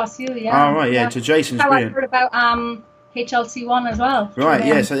cross you. Yeah. Oh right, yeah. So Jason's that's how brilliant. I heard about HLC1 as well. Right,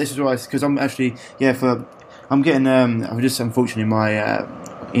 yeah. So this is why, because I'm actually I'm getting I'm just unfortunately my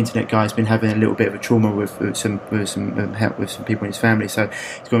internet guy's been having a little bit of a trauma with some help with some people in his family, so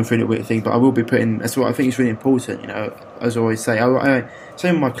he's going through a little bit of thing. But I will be putting. That's what I think is really important. As I always say,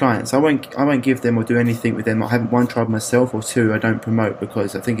 same with my clients. I won't give them or do anything with them. I haven't one tried myself, or two I don't promote,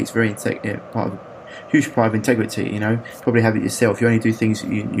 because I think it's very part of huge part of integrity. Probably have it yourself. You only do things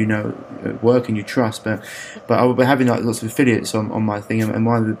that you know work and you trust. But I will be having lots of affiliates on my thing, and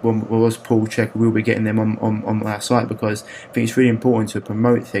one was Paul Check. We'll be getting them on our site, because I think it's really important to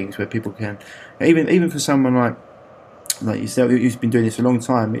promote things where people can, even for someone like like yourself, you've been doing this a long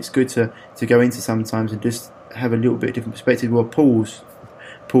time. It's good to go into sometimes and just have a little bit of different perspective. Well, Paul's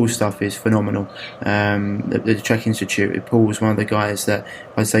stuff is phenomenal. The Trek Institute. Paul's one of the guys that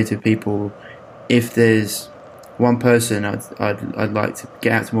I say to people, if there's one person I'd like to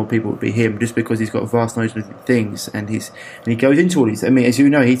get out to more people, would be him, just because he's got a vast knowledge of different things, and he goes into all these. I mean, as you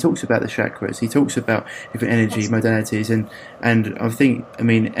know, he talks about the chakras, he talks about different energy modalities, and I think, I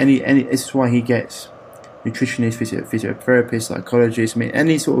mean, any this is why he gets nutritionists, physiotherapists, psychologists. I mean,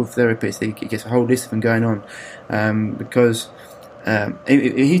 any sort of therapist, he gets a whole list of them going on, because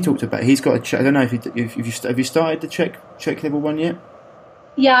he talked about, he's got I don't know if you started the check level 1 yet?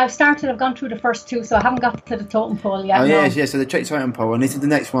 Yeah, I've gone through the first 2, so I haven't got to the totem pole yet. Oh, yes, so the check totem pole, and this is the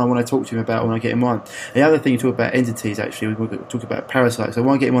next one I want to talk to him about when I get him on. The other thing you talk about entities, actually, we talk about parasites. I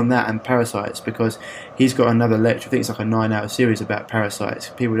want to get him on that and parasites, because he's got another lecture, I think it's like a 9-hour series about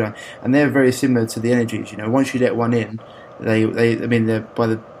parasites. People don't, and they're very similar to the energies, you know. Once you let one in, they're by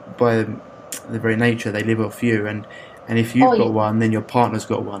the very nature, they live off you, and if you've got one, then your partner's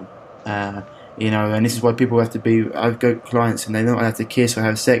got one. You know, and this is why people have to be. I've got clients and they don't have to kiss or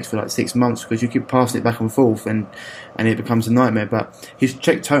have sex for like 6 months, because you keep passing it back and forth, and it becomes a nightmare. But his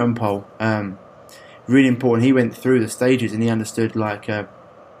check totem pole, really important. He went through the stages and he understood, like,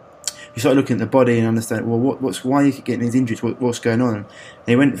 he started looking at the body and understand, well, why you keep getting these injuries? What's going on? And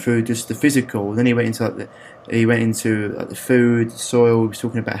he went through just the physical. Then he went into the food, the soil. He was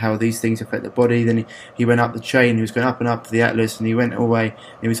talking about how these things affect the body. Then he went up the chain. He was going up and up to the atlas, and he went all the way.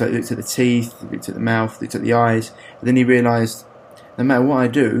 He was like, looked at the teeth, looked at the mouth, looked at the eyes. And then he realised, no matter what I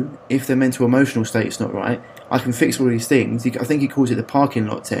do, if the mental emotional state's not right, I can fix all these things. I think he calls it the parking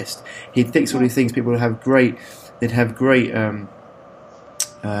lot test. He'd fix all these things. People would have great.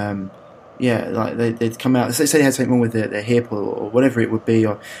 Yeah, like they'd come out. Say they had something wrong with their hip or whatever it would be,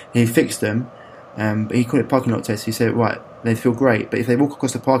 or he fixed them. But he called it parking lot test. He said, right, they'd feel great, but if they walk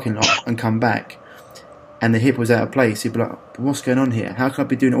across the parking lot and come back, and the hip was out of place, he'd be like, what's going on here? How can I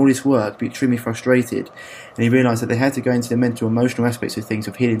be doing all this work, be extremely frustrated? And he realised that they had to go into the mental, emotional aspects of things,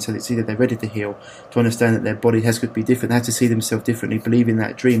 of healing, so that see that they're ready to heal, to understand that their body has to be different. They have to see themselves differently, believe in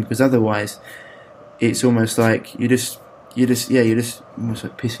that dream, because otherwise, it's almost like you're just almost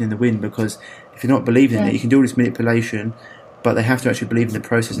like pissing in the wind, because if you're not believing in it, you can do all this manipulation, but they have to actually believe in the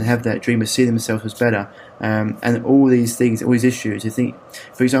process and have that dream of see themselves as better, and all these things, all these issues. You think,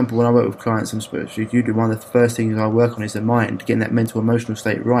 for example, when I work with clients, I'm supposed to do one of the first things I work on is the mind, getting that mental emotional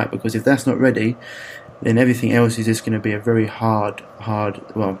state right, because if that's not ready, then everything else is just going to be a very hard,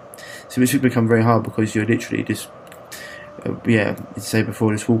 well, so it should become very hard, because you're literally just, say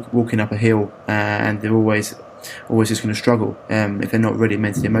before, just walking up a hill, and they're always just going to struggle if they're not ready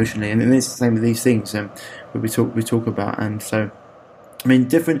mentally, emotionally, and it's the same with these things we talk about. And so, I mean,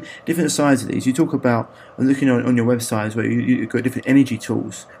 different sides of these. You talk about, looking on your websites where you've got different energy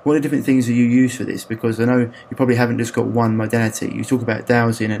tools. What are different things that you use for this? Because I know you probably haven't just got one modality. You talk about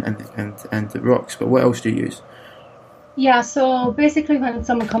dowsing and the rocks, but what else do you use? Yeah, so basically when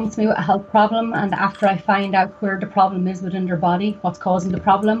someone comes to me with a health problem, and after I find out where the problem is within their body, what's causing the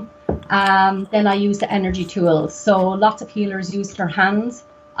problem, then I use the energy tools. So lots of healers use their hands.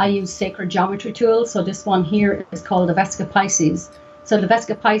 I use sacred geometry tools. So this one here is called the Vesica Pisces. So the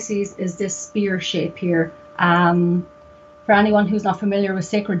Vesica Pisces is this spear shape here. For anyone who's not familiar with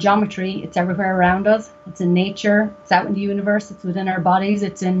sacred geometry, it's everywhere around us. It's in nature, it's out in the universe, it's within our bodies,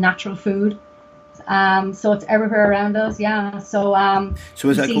 it's in natural food. So it's everywhere around us, yeah. So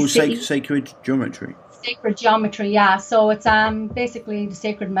is that called sacred geometry? Sacred geometry, yeah. So it's basically the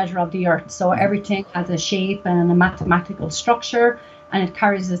sacred measure of the earth. So everything has a shape and a mathematical structure, and it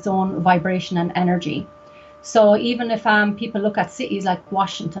carries its own vibration and energy. So even if people look at cities like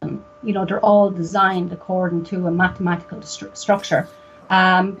Washington, you know, they're all designed according to a mathematical structure.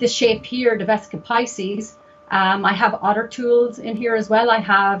 This shape here, the Vesica Pisces, I have other tools in here as well. I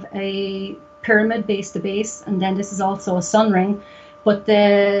have a pyramid base to base, and then this is also a sun ring. But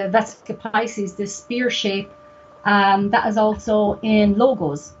the Vesica Pisces, this spear shape, that is also in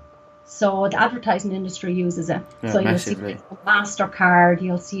logos. So the advertising industry uses it. Yeah, so massively. You'll see it in MasterCard,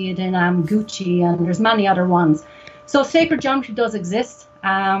 you'll see it in Gucci, and there's many other ones. So sacred geometry does exist.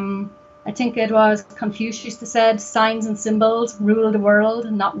 I think it was Confucius that said, signs and symbols rule the world,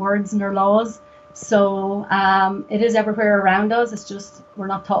 not words nor laws. So it is everywhere around us. It's just we're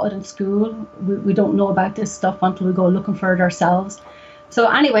not taught it in school. We don't know about this stuff until we go looking for it ourselves. So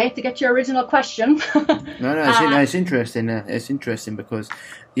anyway, to get your original question. It's interesting. It's interesting because,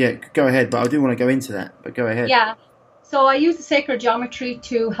 go ahead. But I do want to go into that. But go ahead. Yeah. So I use the sacred geometry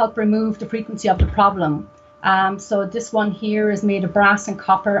to help remove the frequency of the problem. So this one here is made of brass and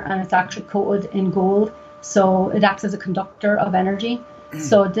copper, and it's actually coated in gold. So it acts as a conductor of energy.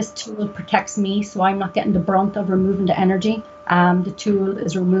 So this tool protects me, so I'm not getting the brunt of removing the energy. The tool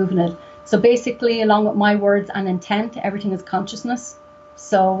is removing it. So basically, along with my words and intent, everything is consciousness.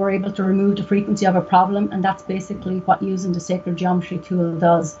 So we're able to remove the frequency of a problem, and that's basically what using the sacred geometry tool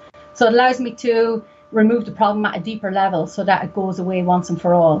does. So it allows me to remove the problem at a deeper level, so that it goes away once and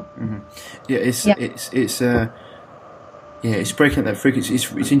for all. It's breaking up that frequency.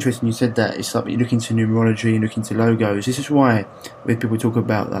 It's interesting you said that. It's like you look into numerology, you look into logos. This is why when people talk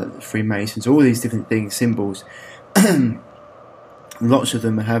about like the Freemasons, all these different things, symbols, lots of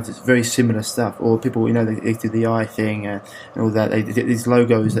them have very similar stuff. Or people, they do the eye thing and all that. They these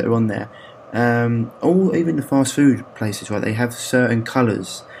logos that are on there. Even the fast food places, right? They have certain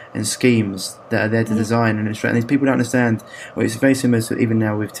colours and schemes that are there to design and instruct. And these people don't understand. Well, it's very similar to even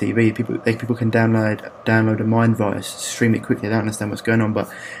now with TV. People can download a mind virus, stream it quickly. They don't understand what's going on.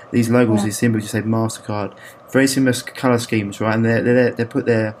 But these logos, these symbols, you say MasterCard, very similar colour schemes, right? And they're put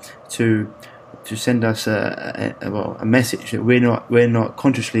there to send us a message that we're not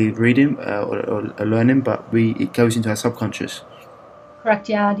consciously reading or learning, but it goes into our subconscious. Correct.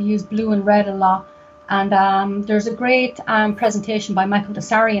 Yeah, they use blue and red a lot. And there's a great presentation by Michael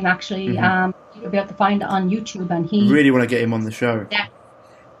Dasarian, actually. You'll be able to find it on YouTube. And he really want to get him on the show. Yeah.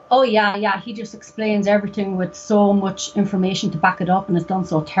 Oh, yeah. He just explains everything with so much information to back it up, and it's done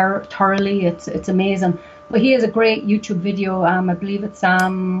so thoroughly. It's amazing. But he has a great YouTube video. I believe it's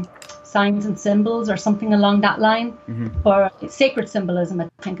Signs and Symbols or something along that line. Or Sacred Symbolism, I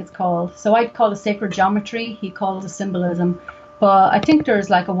think it's called. So I'd call it Sacred Geometry. He calls it Symbolism. But I think there's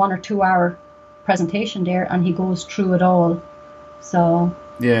like a 1 or 2 hour presentation there, and he goes through it all. So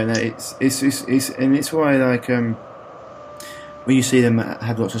yeah, no, it's why, like, when you see them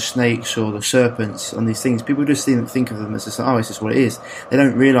have lots of snakes or the serpents on these things, people just think of them as just, it's just what it is. They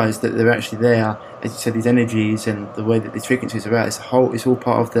don't realise that they're actually there, as you said, these energies and the way that these frequencies are out. It's all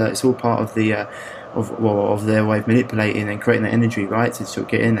part of their way of manipulating and creating that energy, right? To sort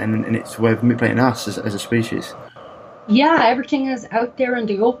of get in, and it's a way of manipulating us as a species. Yeah, everything is out there in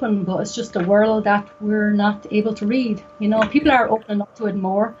the open, but it's just a world that we're not able to read. People are opening up to it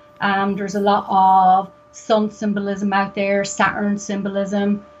more. There's a lot of sun symbolism out there, Saturn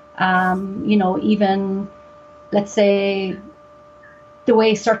symbolism. Even, let's say, the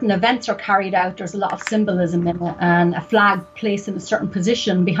way certain events are carried out, there's a lot of symbolism in it. And a flag placed in a certain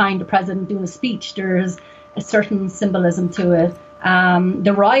position behind the president doing a speech, there's a certain symbolism to it.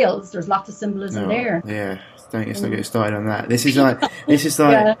 The royals, there's lots of symbolism there. Yeah. Let's not get started on that. This is like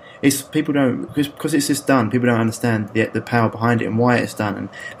it's people don't, because it's just done. People don't understand the power behind it and why it's done, and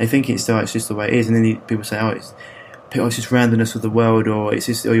they think it's just the way it is. And then people say, it's just randomness of the world, or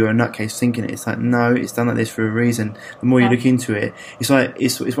you're a nutcase thinking it. It's like, no, it's done like this for a reason. The more you look into it, it's like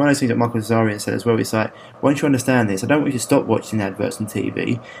it's one of those things that Michael Dasarian said as well. It's like, once you understand this, I don't want you to stop watching adverts on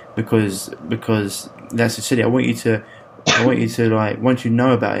TV because that's just silly. I want you to like, once you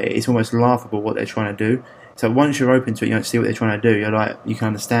know about it, it's almost laughable what they're trying to do. So once you're open to it, you see what they're trying to do, you're like, you can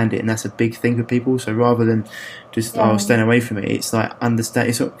understand it, and that's a big thing for people. So rather than just staying away from it, it's like understand.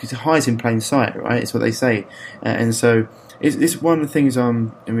 It hides in plain sight, right? It's what they say, and so it's one of the things.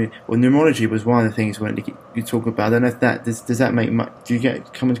 Numerology was one of the things when you talk about. I don't know if that does that make much. Do you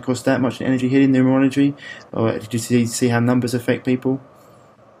come across that much energy hitting numerology, or did you see how numbers affect people?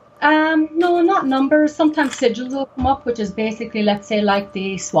 No, not numbers. Sometimes sigils will come up, which is basically, let's say, like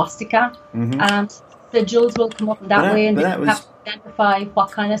the swastika. Sigils will come up in that way, and you have to identify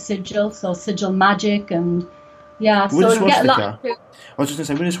what kind of sigil. So sigil magic, and so you get a lot. I was just going to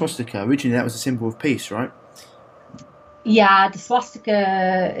say, with the swastika, originally that was a symbol of peace, right? Yeah, the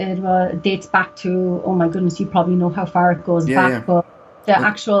swastika, it dates back to, oh my goodness, you probably know how far it goes back, but the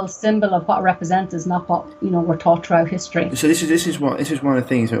actual symbol of what it represents is not what we're taught throughout history. So this is one of the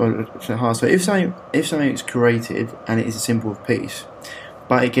things that are hard. So if something is created and it is a symbol of peace,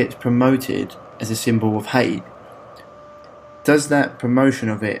 but it gets promoted as a symbol of hate, does that promotion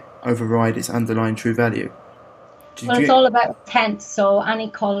of it override its underlying true value? It's all about intent. So any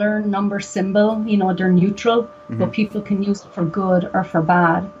colour, number, symbol, they're neutral, but people can use it for good or for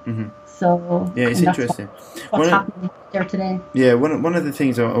bad. So it's interesting. What's happening there today? Yeah, one of the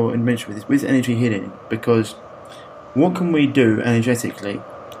things I'll mention with energy healing, because what can we do energetically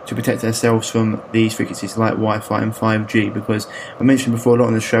to protect ourselves from these frequencies like Wi-Fi and 5G? Because I mentioned before a lot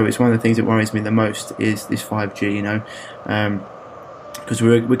on the show, it's one of the things that worries me the most is this 5G, because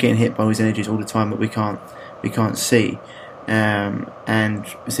we're getting hit by these energies all the time that we can't see. And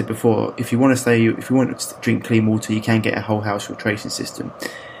I said before, if you want to drink clean water, you can get a whole house filtration system.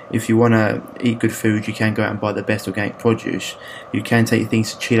 if you want to eat good food, you can go out and buy the best organic produce. You can take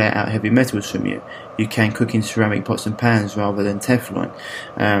things to chelate out heavy metals from you. You can cook in ceramic pots and pans rather than Teflon.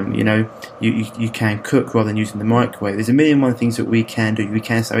 You can cook rather than using the microwave. There's a million and one things that we can do. We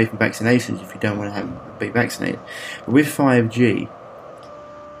can stay away from vaccinations if you don't want to be vaccinated. But with 5G,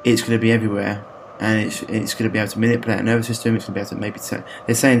 it's going to be everywhere. And it's going to be able to manipulate our nervous system. It's going to be able to maybe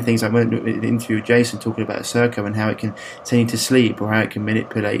they're saying things like, when in the interview with Jason talking about Serco and how it can send you to sleep, or how it can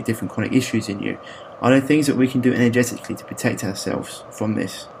manipulate different chronic issues in you. Are there things that we can do energetically to protect ourselves from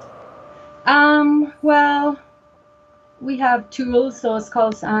this? Well, we have tools, so it's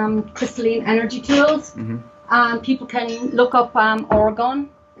called crystalline energy tools. People can look up Oregon.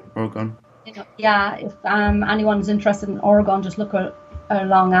 Oregon. Yeah, if anyone's interested in Oregon, just look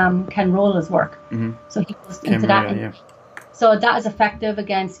along Ken Rolla's work. So he goes into that. Yeah. So that is effective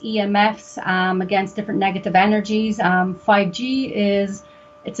against EMFs, against different negative energies. 5G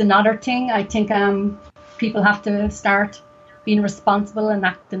it's another thing. I think people have to start being responsible and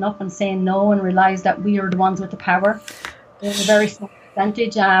acting up and saying no, and realize that we are the ones with the power. There's a very small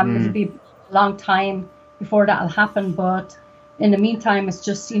percentage. It'll be a long time before that'll happen, but in the meantime, it's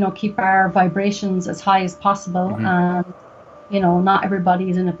just, keep our vibrations as high as possible. And not everybody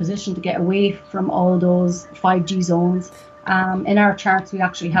is in a position to get away from all those 5G zones. In our charts, we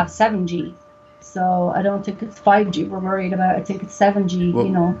actually have 7G. So I don't think it's 5G we're worried about. I think it's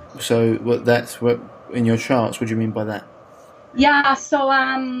 7G, So that's what in your charts, what do you mean by that? Yeah, so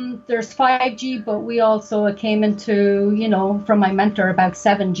there's 5G, but we also came into, from my mentor about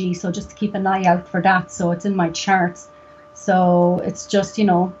 7G. So just to keep an eye out for that. So it's in my charts. So it's just,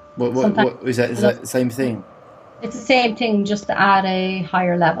 What is that? Is that the same thing? It's the same thing, just at a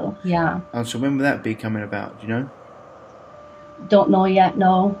higher level, yeah. And so when will that be coming about, do you know? Don't know yet,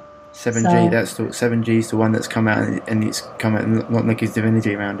 no. 7G, 7G is the one that's come out, and it's come out and not negative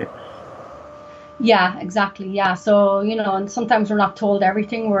energy around it. Yeah, exactly, yeah. So, and sometimes we're not told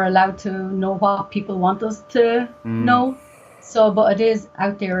everything. We're allowed to know what people want us to know. So, but it is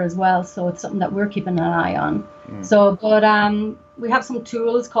out there as well. So it's something that we're keeping an eye on. So, but we have some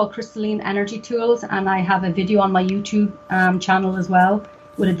tools called crystalline energy tools, and I have a video on my YouTube channel as well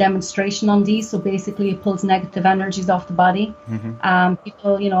with a demonstration on these. So basically it pulls negative energies off the body.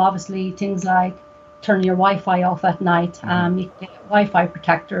 People, obviously things like turn your Wi-Fi off at night. You can get Wi-Fi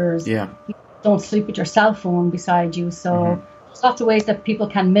protectors. Yeah. You don't sleep with your cell phone beside you. So there's lots of ways that people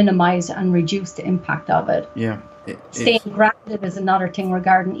can minimize and reduce the impact of it. Yeah. Staying grounded is another thing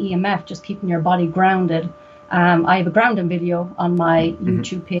regarding EMF, just keeping your body grounded. I have a grounding video on my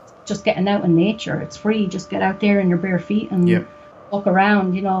YouTube page, just getting out in nature. It's free. Just get out there in your bare feet and walk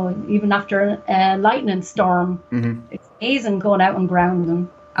around, even after a lightning storm. It's amazing going out and grounding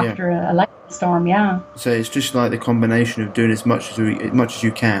after a lightning storm, So it's just like the combination of doing as much as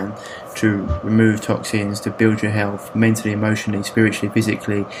you can to remove toxins, to build your health mentally, emotionally, spiritually,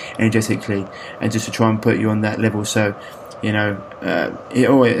 physically, energetically, and just to try and put you on that level. So,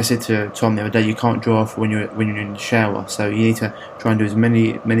 I said to Tom the other day, you can't draw off when you're in the shower. So you need to try and do as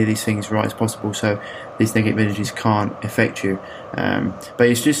many of these things right as possible, so these negative energies can't affect you. But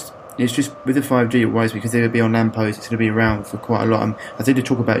it's just with the 5G, it worries me because they'll be on lampposts. It's going to be around for quite a lot. I did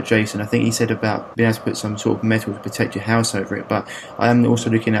talk about Jason. I think he said about being able to put some sort of metal to protect your house over it. But I am also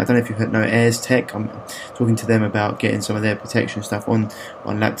looking at, I don't know if you've know Airs Tech. I'm talking to them about getting some of their protection stuff on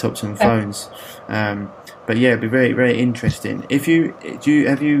laptops and phones. But yeah, it'd be very, very interesting. Have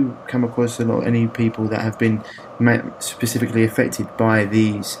you come across any people that have been specifically affected by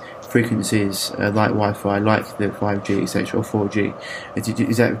these frequencies, like Wi-Fi, like the 5G, etc., or 4G?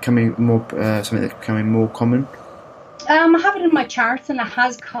 Is that becoming more something that's becoming more common? I have it in my charts, and it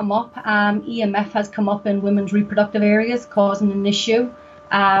has come up. EMF has come up in women's reproductive areas, causing an issue.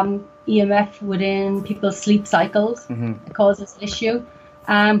 EMF within people's sleep cycles, it causes an issue.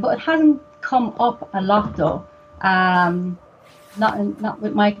 But it hasn't come up a lot though. Not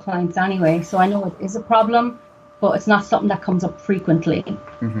with my clients anyway. So I know it is a problem, but it's not something that comes up frequently.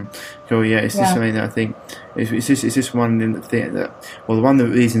 So just something that I think it's just one thing that, well, one of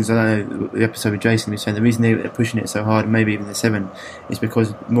the reasons, I know the episode with Jason was saying the reason they're pushing it so hard, and maybe even the 7, is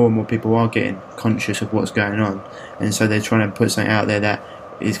because more and more people are getting conscious of what's going on, and so they're trying to put something out there that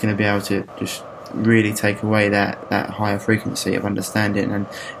is going to be able to just really take away that higher frequency of understanding. And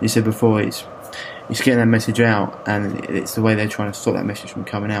you said before, it's getting that message out, and it's the way they're trying to stop that message from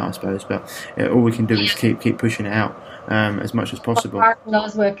coming out, I suppose. But all we can do is keep pushing it out as much as possible.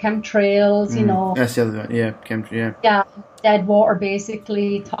 Those were chemtrails, That's the other one, chemtrail, Yeah, dead water,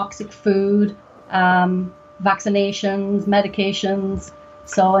 basically, toxic food, vaccinations, medications.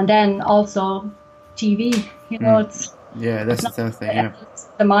 So, and then also TV, it's Yeah, that's the third thing. Yeah,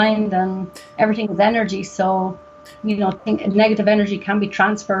 The mind and everything is energy. So, think negative energy can be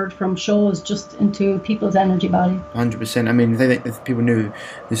transferred from shows just into people's energy body. 100%. I mean, if people knew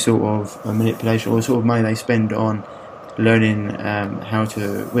the sort of manipulation or the sort of money they spend on learning how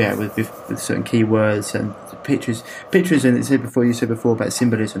to, with certain keywords and pictures, and you said before about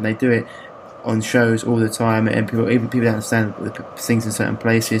symbolism. They do it on shows all the time, and people don't understand the things in certain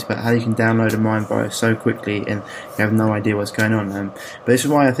places, but how you can download a mind virus so quickly and you have no idea what's going on. But this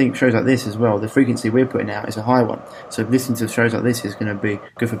is why I think shows like this as well, the frequency we're putting out is a high one. So listening to shows like this is going to be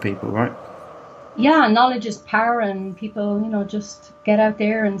good for people, right? Yeah, knowledge is power, and people, just get out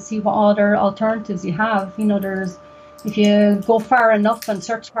there and see what other alternatives you have. If you go far enough and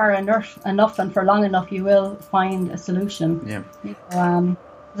search far enough and for long enough, you will find a solution. Yeah.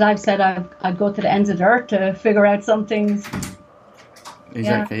 As I've said, I'd go to the ends of the earth to figure out some things.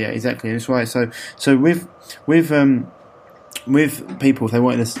 Exactly. Yeah, exactly. That's why. So with people, if they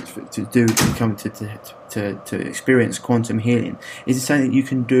want us to experience quantum healing, is it something that you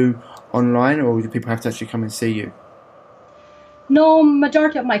can do online, or do people have to actually come and see you? No,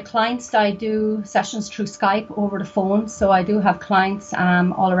 majority of my clients, I do sessions through Skype over the phone. So I do have clients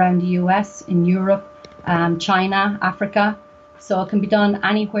all around the US, in Europe, China, Africa. So it can be done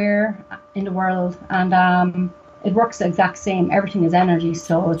anywhere in the world, and it works the exact same. Everything is energy,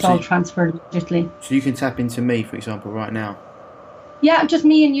 so it's all transferred digitally. So you can tap into me, for example, right now? Yeah, just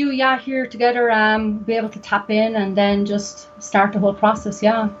me and you, here together, be able to tap in and then just start the whole process,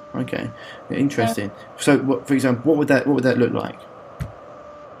 yeah. Okay, interesting. Yeah. So, for example, what would that look like?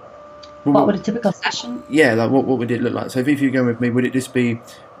 What would a typical session? Yeah, like what would it look like? So if you're going with me, would it just be,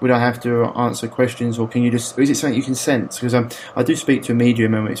 would I have to answer questions, or can you just, or is it something you can sense? Because I do speak to a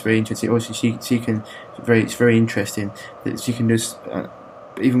medium, and it's very interesting. Also, she can, it's very interesting that she can just,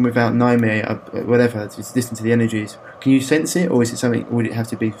 even without knowing me, whatever, just listen to the energies. Can you sense it, or is it something? Would it have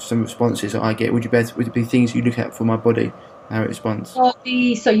to be some responses that I get? Would it be things you look at for my body, how it responds?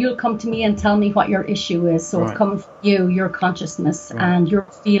 So you'll come to me and tell me what your issue is. So It's coming from you, your consciousness, and your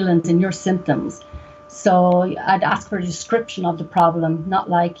feelings and your symptoms. So I'd ask for a description of the problem, not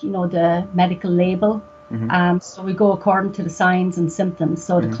like the medical label. Mm-hmm. So we go according to the signs and symptoms.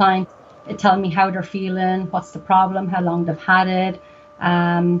 So the client tell me how they're feeling, what's the problem, how long they've had it.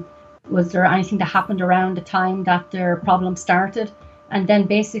 Was there anything that happened around the time that their problem started? And then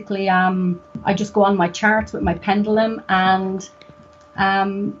basically I just go on my charts with my pendulum, and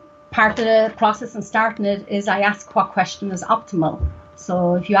part of the process in starting it is I ask what question is optimal.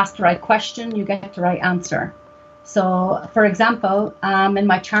 So if you ask the right question, you get the right answer. So for example, in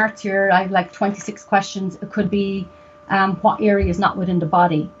my charts here, I have like 26 questions. It could be what area is not within the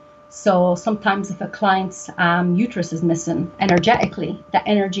body. So sometimes if a client's uterus is missing energetically, the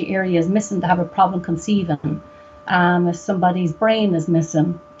energy area is missing, they have a problem conceiving. If somebody's brain is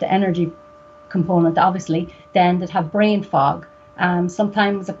missing, the energy component, obviously, then they'd have brain fog.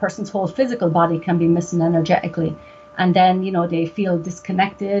 Sometimes a person's whole physical body can be missing energetically. And then, they feel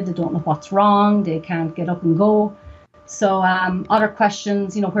disconnected, they don't know what's wrong, they can't get up and go. So other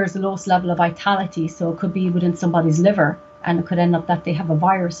questions, where's the lowest level of vitality? So it could be within somebody's liver, and it could end up that they have a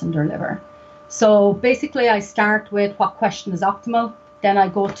virus in their liver. So basically I start with what question is optimal. Then I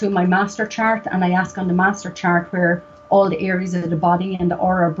go to my master chart and I ask on the master chart where all the areas of the body and the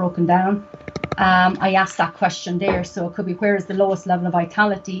aura are broken down. I ask that question there. So it could be, where is the lowest level of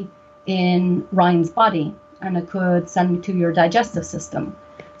vitality in Ryan's body? And it could send me to your digestive system.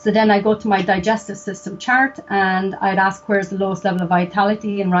 So then I go to my digestive system chart and I'd ask, where's the lowest level of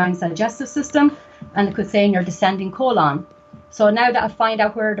vitality in Ryan's digestive system? And it could say in your descending colon. So now that I find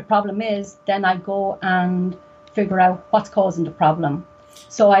out where the problem is, then I go and figure out what's causing the problem.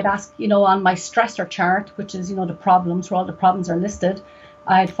 So I'd ask, on my stressor chart, which is, the problems, where all the problems are listed,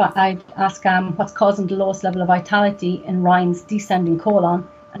 I'd ask what's causing the lowest level of vitality in Ryan's descending colon,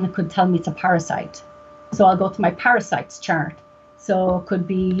 and it could tell me it's a parasite. So I'll go to my parasites chart. So it could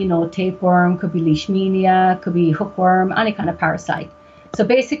be, tapeworm, could be leishmania, could be hookworm, any kind of parasite. So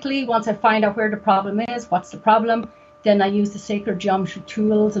basically, once I find out where the problem is, what's the problem, then I use the sacred geometry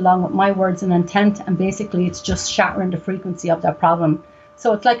tools along with my words and intent, and basically it's just shattering the frequency of that problem.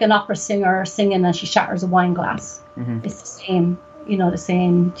 So it's like an opera singer singing and she shatters a wine glass. Mm-hmm. It's the same, the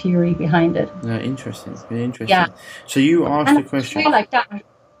same theory behind it. Yeah, interesting. Really interesting. Yeah. So you asked the question. Like that.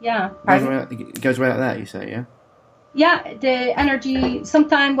 Yeah. It goes away like that, you say, yeah? Yeah, the energy,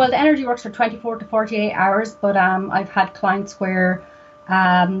 the energy works for 24 to 48 hours, but I've had clients where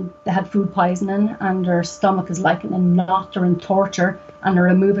they had food poisoning and their stomach is like in a knot or in torture, and they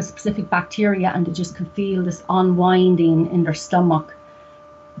remove a specific bacteria and they just can feel this unwinding in their stomach.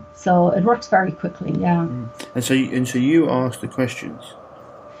 So it works very quickly, yeah. And so you ask the questions.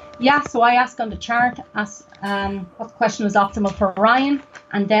 Yeah, so I ask on the chart, what question was optimal for Ryan,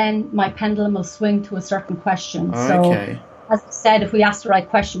 and then my pendulum will swing to a certain question. Okay. So, as I said, if we ask the right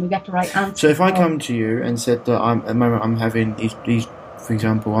question, we get the right answer. So if I come to you and said that at the moment I'm having these, for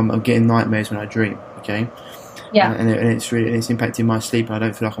example, I'm getting nightmares when I dream, okay? Yeah. And it's impacting my sleep, and I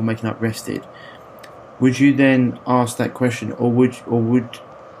don't feel like I'm waking up rested. Would you then ask that question, or would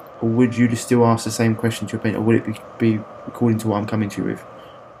you just still ask the same question to your patient, or would it be according to what I'm coming to you with?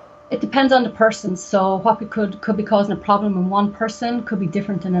 It depends on the person. So what could be causing a problem in one person could be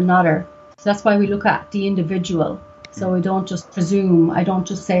different in another. So that's why we look at the individual. So we don't just presume. I don't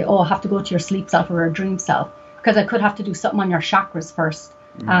just say, I have to go to your sleep self or a dream self, because I could have to do something on your chakras first.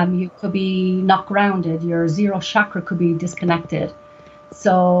 You could be not grounded. Your zero chakra could be disconnected.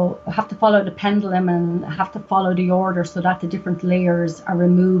 So I have to follow the pendulum and have to follow the order so that the different layers are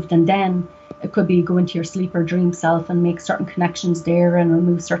removed, and then it could be go into your sleep or dream self and make certain connections there and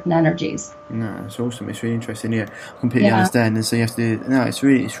remove certain energies. No, it's awesome. It's really interesting. Yeah, I completely understand. And so you have to. No, it's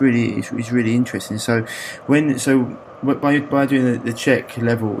really interesting. So by doing the check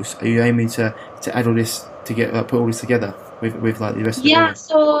levels, are you aiming to add all this to get put all this together with like the rest of the Yeah,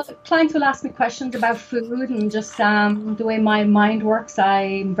 so clients will ask me questions about food and just the way my mind works.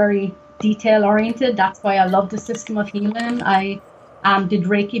 I'm very detail oriented. That's why I love the system of healing. I did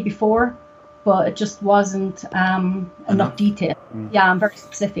Reiki before, but it just wasn't enough detail. Yeah, I'm very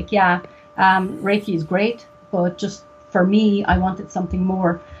specific. Yeah, Reiki is great, but just for me, I wanted something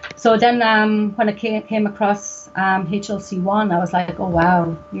more. So then when I came across HLC1, I was like, oh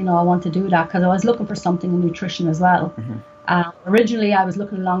wow, I want to do that, because I was looking for something in nutrition as well. Originally, I was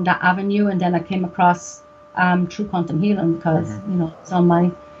looking along that avenue, and then I came across True Quantum Healing because it's on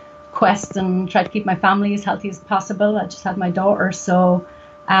my quest and try to keep my family as healthy as possible. I just had my daughter, so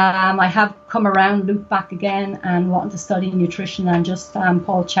I have come around, looped back again, and wanting to study nutrition and just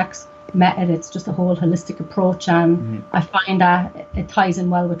Paul Chek's method. It's just a whole holistic approach, and I find that it ties in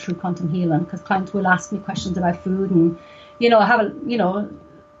well with True Quantum Healing, because clients will ask me questions about food, and I have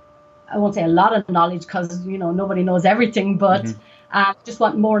I won't say a lot of knowledge, because nobody knows everything, but just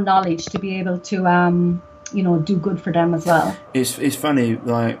want more knowledge to be able to do good for them as well. It's funny,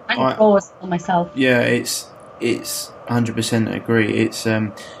 like I always tell myself. Yeah, it's 100% agree. It's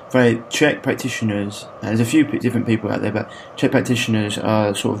very Czech practitioners. There's a few different people out there, but Czech practitioners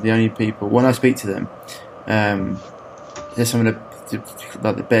are sort of the only people. When I speak to them, they're some of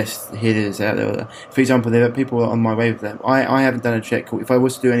the best healers out there. For example, there are people on my way with them. I haven't done a Czech course. If I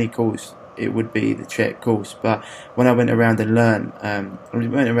was to do any course, it would be the Czech course. But when I went around and learned, I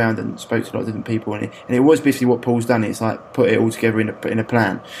went around and spoke to a lot of different people, and it was basically what Paul's done. It's like put it all together in a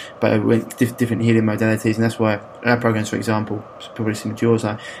plan, but it went different healing modalities, and that's why our programs, for example, probably similar to yours,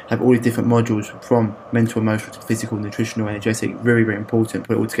 have all these different modules from mental, emotional to physical, nutritional, energetic. Very, very important.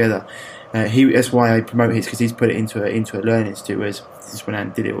 Put it all together. That's why I promote his, because he's put it into a learning institute. Whereas this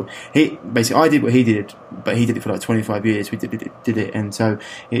one did it all. I did what he did, but he did it for like 25 years. We did it, and so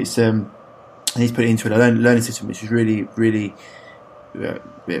it's he's put it into a learning system, which is really, really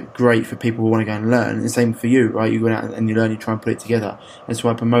great for people who want to go and learn. And the same for you, right? You go out and you learn, you try and put it together. That's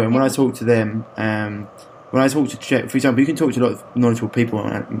why I promote. And when I talk to them, when I talk to Czech, for example, you can talk to a lot of knowledgeable people,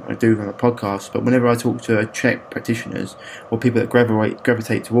 and I do on a podcast, but whenever I talk to Czech practitioners or people that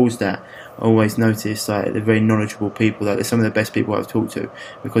gravitate towards that, I always notice like they're very knowledgeable people. Like they're some of the best people I've talked to,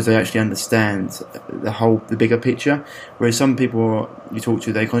 because they actually understand the bigger picture. Whereas some people you talk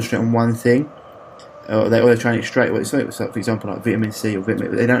to, they concentrate on one thing, or they're trying to extract what it's like, for example, like vitamin C or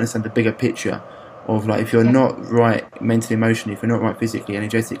vitamin. They don't understand the bigger picture of like if you're not right mentally, emotionally, if you're not right physically,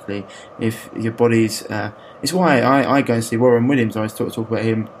 energetically, if your body's it's why I go and see Warren Williams. I always talk about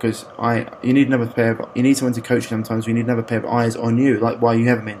him, because you need someone to coach you sometimes. You need another pair of eyes on you, like why you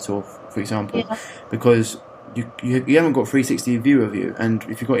have a mentor, for example, because you haven't got a 360 view of you, and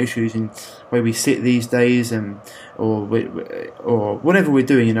if you've got issues in where we sit these days, or whatever we're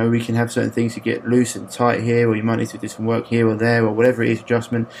doing, we can have certain things to get loose and tight here, or you might need to do some work here or there, or whatever it is,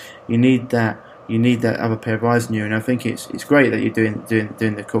 adjustment. You need that other pair of eyes on you, and I think it's great that you're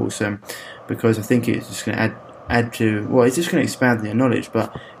doing the course, because I think it's just going to add to, well, it's just going to expand on your knowledge.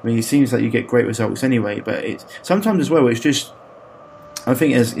 But I mean, it seems like you get great results anyway. But it's sometimes as well, it's just, I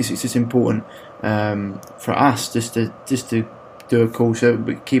think it's just important for us just to do a course so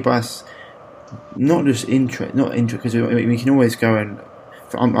we keep us not interested, because we can always go and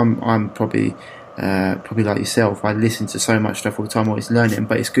I'm probably like yourself. I listen to so much stuff all the time, always learning.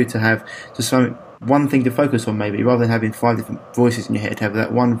 But it's good to have just one thing to focus on, maybe, rather than having 5 different voices in your head. Have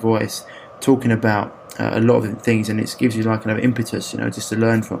that one voice talking about a lot of different things, and it gives you like kind of impetus, just to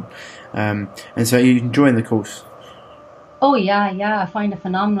learn from. And so you're enjoying the course. Oh yeah, I find it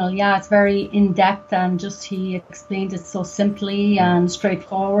phenomenal. Yeah, it's very in depth, and just he explained it so simply and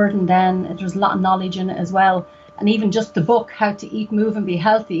straightforward, and then there's a lot of knowledge in it as well. And even just the book, How to Eat, Move and Be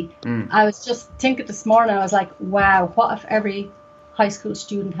Healthy. I was just thinking this morning, I was like, wow, what if every high school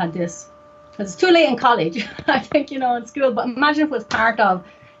student had this? Because it's too late in college, I think, in school. But imagine if it was part of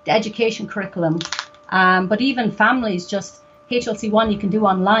the education curriculum. But even families, just HLC1 you can do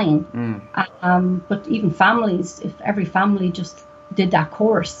online. But even families, if every family just did that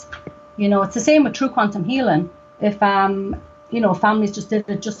course, it's the same with True Quantum Healing. If, families just did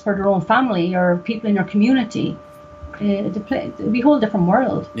it just for their own family or people in their community, it'd be a whole different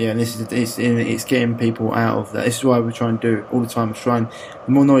world. Yeah, and it's getting people out of that. This is why we try and do all the time. The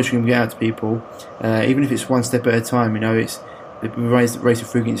more knowledge we can get out to people, even if it's one step at a time. We raise the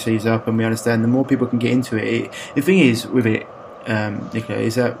frequencies up, and we understand the more people can get into it. The thing is with it, Nichola,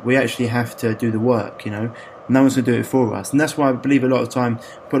 is that we actually have to do the work. No one's going to do it for us, and that's why I believe a lot of time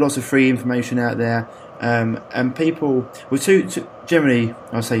put lots of free information out there. And people, generally,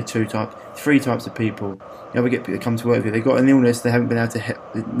 I'll say three types of people. We get people that come to work with you. They've got an illness, they haven't been able to help.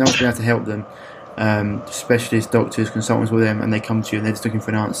 No one's been able to help them. Specialists, doctors, consultants with them, and they come to you and they're just looking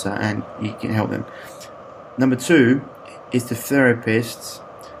for an answer, and you can help them. Number two is the therapists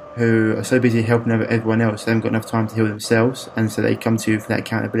who are so busy helping everyone else, they haven't got enough time to heal themselves, and so they come to you for that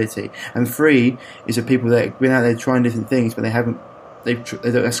accountability. And three is the people that have been out there trying different things, but they've got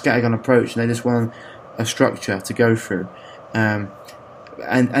a scattergun approach, and they just want a structure to go through.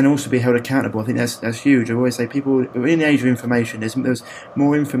 And also be held accountable. I think that's huge. I always say we're in the age of information. There's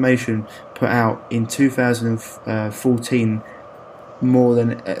more information put out in 2014 more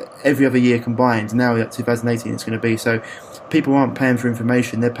than every other year combined. Now at 2018 it's going to be. So people aren't paying for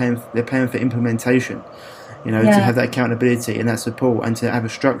information. They're paying for implementation. To have that accountability and that support, and to have a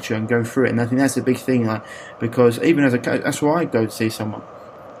structure and go through it. And I think that's a big thing. Because even as a coach, that's why I go to see someone.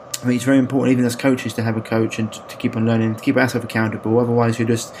 I mean, it's very important, even as coaches, to have a coach and to keep on learning, to keep ourselves accountable. Otherwise, you're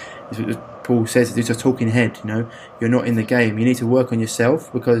just, as Paul says, it's a talking head. You're not in the game. You need to work on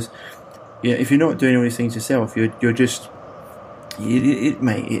yourself, because if you're not doing all these things yourself, you're just,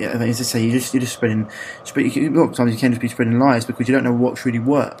 mate. As I say, you're just spreading. A lot of times you can just be spreading lies because you don't know what really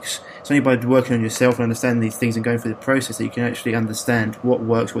works. It's only by working on yourself and understanding these things and going through the process that you can actually understand what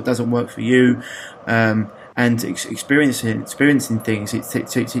works, what doesn't work for you. And experiencing things, it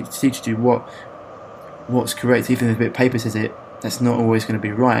teaches you what's correct. Even if a bit of paper says it, that's not always going to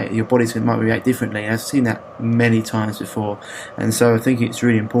be right. Your body might react differently. And I've seen that many times before, and so I think it's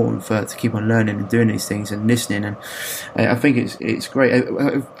really important to keep on learning and doing these things and listening. And I think it's great.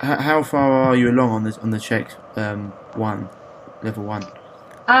 How far are you along on the check level 1?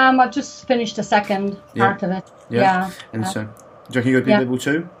 I've just finished the second part of it. Yeah. And so, do you reckon you'll be level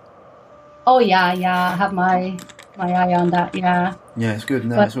 2? Oh yeah, I have my eye on that. Yeah, it's good.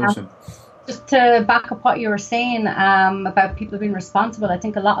 No, that's awesome. Just to back up what you were saying about people being responsible, I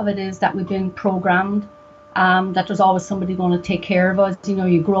think a lot of it is that we've been programmed that there's always somebody going to take care of us.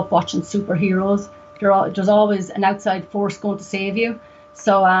 You grew up watching superheroes. There's always an outside force going to save you.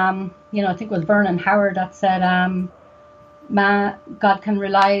 So I think it was Vernon Howard that said, man can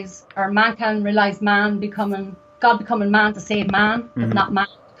realize God becoming man to save man, but not man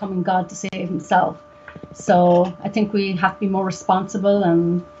becoming God to save himself. So I think we have to be more responsible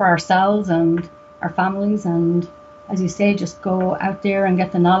and for ourselves and our families, and as you say, just go out there and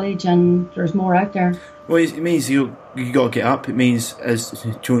get the knowledge, and there's more out there. Well, it means you got to get up. It means, as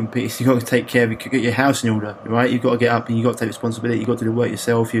joint piece, you got to take care of get your house in order, right? You've got to get up and you've got to take responsibility. You've got to do the work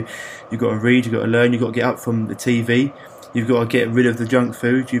yourself. You've got to read. You've got to learn. You've got to get up from the TV. You've got to get rid of the junk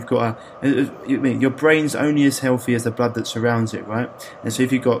food. You've got to. Your brain's only as healthy as the blood that surrounds it, right? And so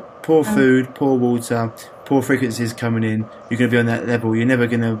if you've got poor food, poor water, poor frequencies coming in, you're going to be on that level. You're never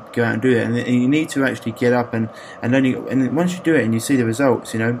going to go out and do it. And you need to actually get up and once you do it and you see the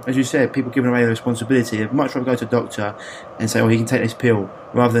results, as you said, people giving away the responsibility. They'd much rather go to a doctor and say, he can take this pill,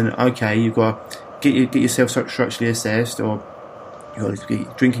 rather than, okay, you've got to get yourself structurally assessed, or you've got to be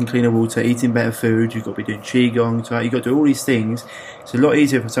drinking cleaner water, eating better food, you've got to be doing qigong, so you've got to do all these things. It's a lot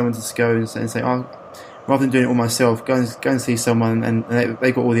easier for someone to just go and say, rather than doing it all myself, go and see someone, and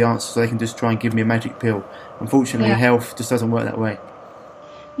they've got all the answers, so they can just try and give me a magic pill. Unfortunately, health just doesn't work that way.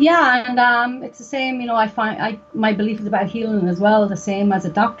 Yeah, and it's the same, I find my belief is about healing as well, the same as a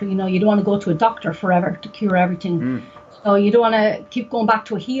doctor. You don't want to go to a doctor forever to cure everything. So you don't want to keep going back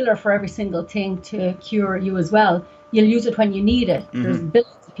to a healer for every single thing to cure you as well. You'll use it when you need it. There's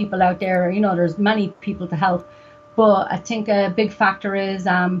billions of people out there, there's many people to help. But I think a big factor is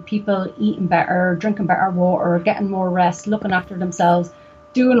people eating better, drinking better water, getting more rest, looking after themselves,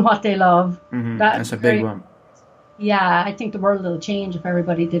 doing what they love. That's a big one. Yeah, I think the world will change if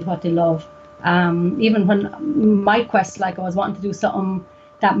everybody did what they love. Even when my quest, like I was wanting to do something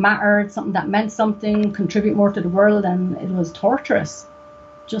that mattered, something that meant something, contribute more to the world, and it was torturous.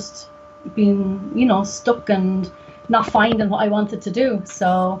 Just being, stuck and not finding what I wanted to do.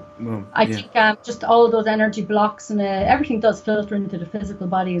 So I think just all of those energy blocks and everything does filter into the physical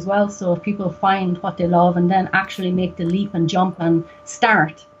body as well. So if people find what they love and then actually make the leap and jump and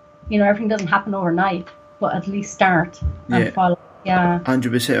start, everything doesn't happen overnight, but at least start and follow. Yeah,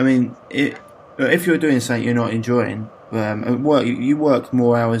 100%. I mean, if you're doing something you're not enjoying, you work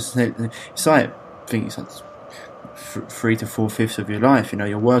more hours. It's like, I think it's like 3 to 4/5 of your life,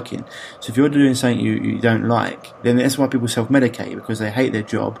 you're working. So if you're doing something you don't like, then that's why people self-medicate, because they hate their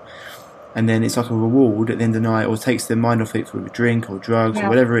job, and then it's like a reward at the end of the night, or takes their mind off it through a drink or drugs or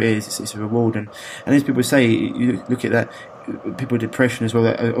whatever it is. It's a reward, and as people say, you look at that, people with depression as well,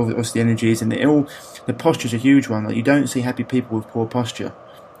 obviously the energies, and the posture's a huge one. Like, you don't see happy people with poor posture.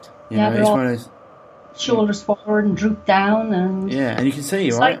 It's one of those shoulders forward and droop down, and and you can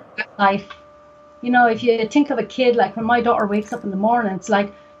see, right? Like life. If you think of a kid, like when my daughter wakes up in the morning, it's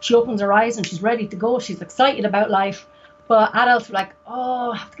like she opens her eyes and she's ready to go. She's excited about life. But adults are like,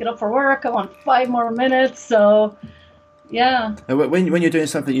 oh, I have to get up for work. I want 5 more minutes. So, yeah. When you're doing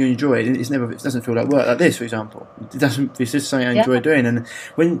something you enjoy, it doesn't feel like work. Like this, for example, it's just something I enjoy doing. And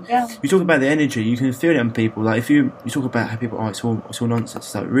when you talk about the energy, you can feel it on people. Like if you talk about how people, it's all nonsense.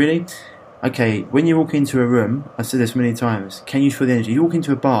 It's like, really? Okay, when you walk into a room, I've said this many times, can you feel the energy? You walk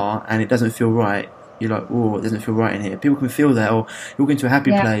into a bar and it doesn't feel right. You're like, oh, it doesn't feel right in here. People can feel that. Or you walk into a happy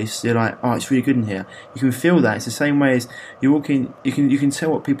place, you're like, oh, it's really good in here. You can feel that. It's the same way as you walk in, you can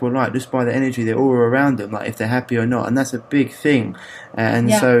tell what people are like just by the energy, the aura around them, like if they're happy or not. And that's a big thing.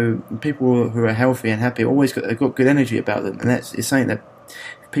 So people who are healthy and happy they've got good energy about them. And it's something that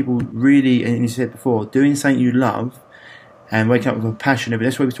people really, and you said before, doing something you love, and waking up with a passion. But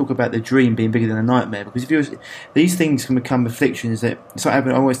that's why we talk about the dream being bigger than a nightmare. Because these things can become afflictions. I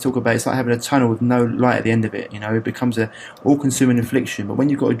always talk about, it's like having a tunnel with no light at the end of it. It becomes a all-consuming affliction. But when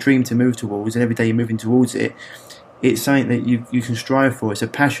you've got a dream to move towards, and every day you're moving towards it, it's something that you can strive for. It's a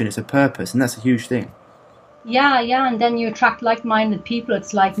passion. It's a purpose, and that's a huge thing. Yeah, and then you attract like-minded people.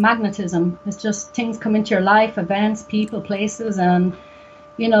 It's like magnetism. It's just things come into your life, events, people, places, and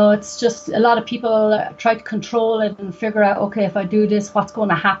it's just a lot of people try to control it and figure out, okay, if I do this, what's going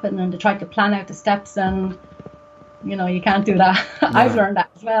to happen? And they try to plan out the steps, and, you can't do that. No. I've learned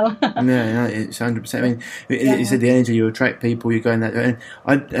that as well. Yeah, it's 100%. I mean, you said the energy, you attract people, you go in that,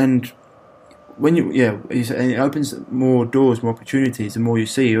 and when it opens more doors, more opportunities, the more you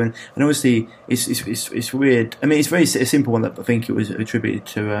see. And obviously, it's weird. I mean, it's a simple one that I think it was attributed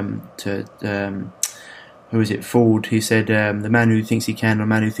to who is it, Ford? He said, the man who thinks he can or the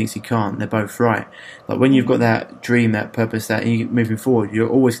man who thinks he can't, they're both right. Like when you've got that dream, that purpose, that you're moving forward, you're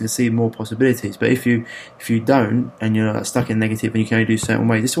always going to see more possibilities. But if you don't, and you're like stuck in negative and you can only do certain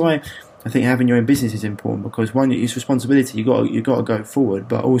ways, that's why I think having your own business is important, because one, it's responsibility, you got to go forward,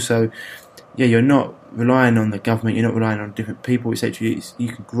 but also, you're not relying on the government, you're not relying on different people, etc. You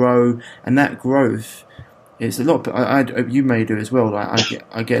can grow, and that growth, it's a lot. You may do as well. Like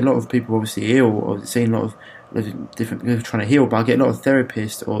I get a lot of people obviously ill, or seeing a lot of different people trying to heal. But I get a lot of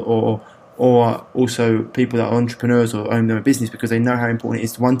therapists, or also people that are entrepreneurs or own their own business, because they know how important it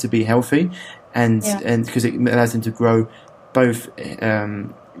is to be healthy, and because it allows them to grow both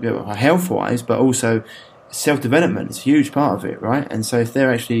health wise, but also self development. It's a huge part of it, right? And so if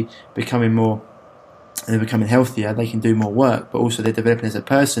they're actually becoming healthier, they can do more work, but also they're developing as a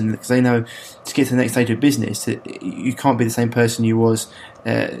person, because they know to get to the next stage of business, you can't be the same person you was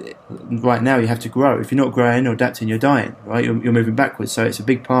right now. You have to grow. If you're not growing or adapting, you're dying, right? You're moving backwards. So it's a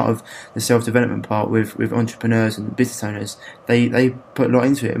big part of the self-development part with entrepreneurs and business owners. They put a lot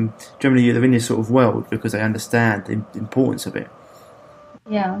into it, and generally they're in this sort of world because they understand the importance of it.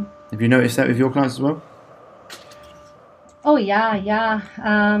 Yeah. Have you noticed that with your clients as well? Oh, yeah.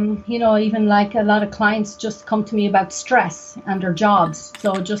 Even like a lot of clients just come to me about stress and their jobs.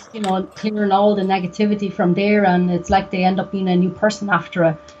 So just, clearing all the negativity from there, and it's like they end up being a new person after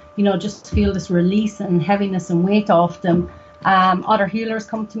it. Just feel this release and heaviness and weight off them. Other healers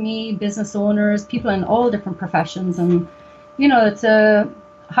come to me, business owners, people in all different professions. And, it's a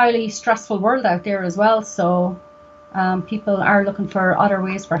highly stressful world out there as well. So people are looking for other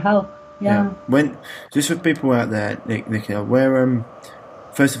ways for help. Yeah. When just for people out there, Nichola, where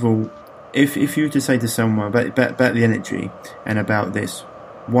first of all, if you were to say to someone about the energy and about this,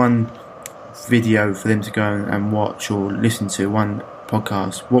 one, video for them to go and watch or listen to, one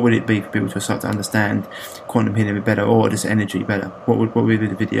podcast, what would it be for people to start to understand quantum healing a bit better, or just energy better? What would be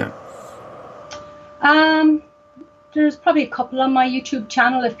the video? There's probably a couple on my YouTube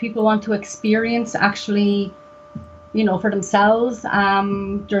channel if people want to experience actually, for themselves.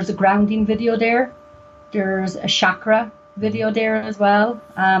 There's a grounding video there. There's a chakra video there as well.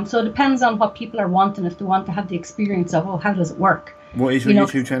 So it depends on what people are wanting, if they want to have the experience of, how does it work? What is your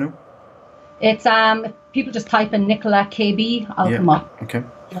YouTube channel? It's if people just type in Nichola KB, I'll come up. Okay.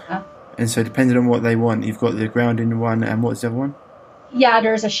 Yeah. And so depending on what they want, you've got the grounding one, and what's the other one? Yeah,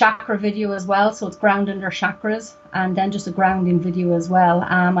 there's a chakra video as well, so it's grounding their chakras, and then just a grounding video as well.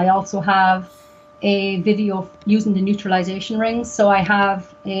 I also have a video using the neutralization rings. So I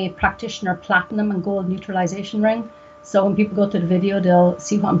have a practitioner platinum and gold neutralization ring. So when people go to the video, they'll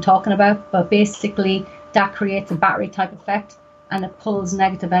see what I'm talking about. But basically, that creates a battery type effect, and it pulls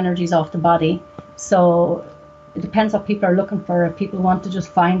negative energies off the body. So it depends what people are looking for. If people want to just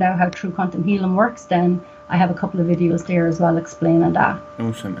find out how true quantum healing works, then I have a couple of videos there as well explaining that.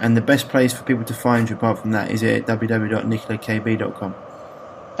 Awesome. And the best place for people to find you apart from that, is it at www.nicholakb.com?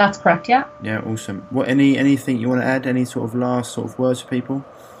 That's correct, yeah. Yeah, awesome. What anything you want to add? Any sort of last sort of words for people?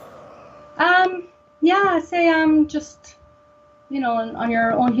 Yeah, I say just on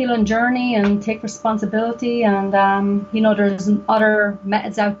your own healing journey, and take responsibility, and there's other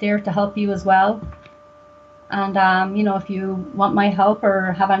methods out there to help you as well. And if you want my help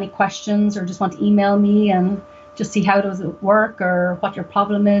or have any questions, or just want to email me and just see how does it work or what your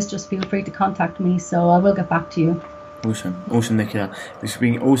problem is, just feel free to contact me. So I will get back to you. Awesome, Nichola. It's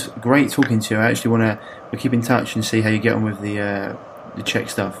been great talking to you. I actually we'll keep in touch and see how you get on with the check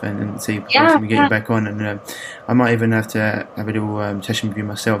stuff, and see if we can get you back on. And I might even have to have a little session with you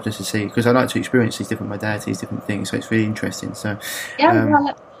myself, just to see, because I like to experience these different modalities, different things. So it's really interesting. So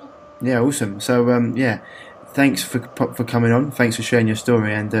awesome. So thanks for coming on. Thanks for sharing your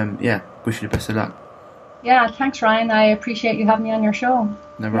story, and wish you the best of luck. Yeah, thanks, Ryan. I appreciate you having me on your show.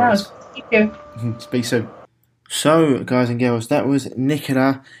 No worries. Thank you. Speak soon. So, guys and girls, that was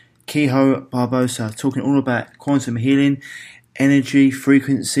Nichola Kehoe Barbosa talking all about quantum healing, energy,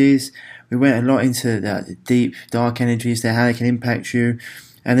 frequencies. We went a lot into the deep, dark energies there, how they can impact you.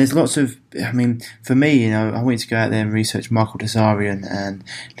 And there's lots of, for me, I wanted to go out there and research Michael Desarian and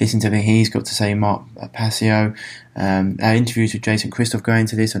listen to everything he's got to say, Mark Passio. Our interviews with Jason Christoph go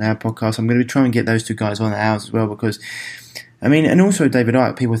into this on our podcast. I'm going to try and get those two guys on ours as well, because, and also David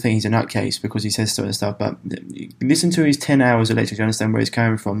Icke, people think he's a nutcase because he says certain stuff, but listen to his 10 hours of lecture to understand where he's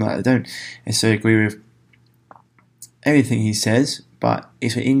coming from. I don't necessarily agree with everything he says, but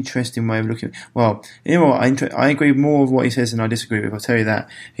it's an interesting way of looking. Well, you know what? I agree more with what he says than I disagree with. I'll tell you that.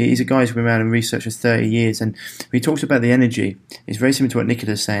 He's a guy who's been around and researched for 30 years, and he talks about the energy. It's very similar to what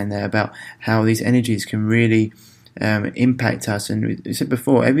Nichola's saying there about how these energies can really impact us. And we said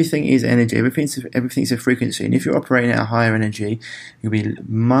before, everything is energy. Everything's a frequency, and if you're operating at a higher energy, you'll be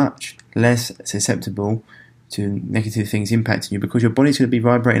much less susceptible to negative things impacting you, because your body's going to be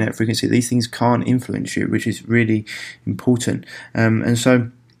vibrating at a frequency. These things can't influence you, which is really important. And so,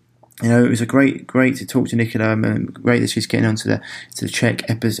 it was a great to talk to Nichola, and great that she's getting onto the check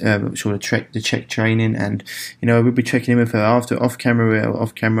episode, the check training, and we'll be checking in with her after, off camera,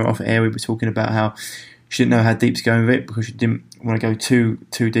 off air. We were talking about how she didn't know how deep to go with it, because she didn't want to go too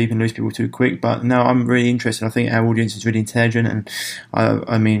deep and lose people too quick. But no, I'm really interested. I think our audience is really intelligent, and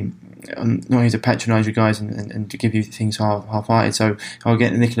I'm not here to patronise you guys and to give you things half-hearted. So I'll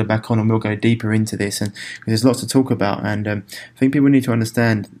get Nichola back on, and we'll go deeper into this, and there's lots to talk about. And I think people need to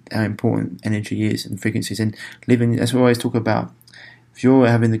understand how important energy is and frequencies, and living. That's what I always talk about. If you're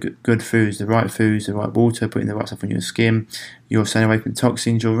having the good foods, the right water, putting the right stuff on your skin, you're staying away from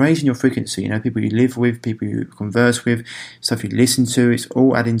toxins, you're raising your frequency. People you live with, people you converse with, stuff you listen to, it's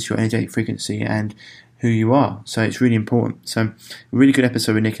all adding to your energetic frequency and who you are. So it's really important. So a really good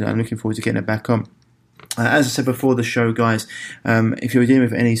episode with Nichola. I'm looking forward to getting her back on. As I said before the show, guys, if you're dealing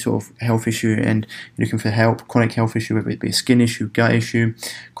with any sort of health issue and you're looking for help, chronic health issue, whether it be a skin issue, gut issue,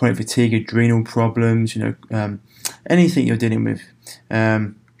 chronic fatigue, adrenal problems, anything you're dealing with,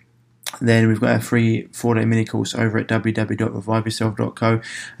 then we've got a free 4-day mini course over at www.reviveyourself.co.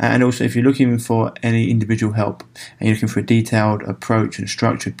 And also, if you're looking for any individual help and you're looking for a detailed approach and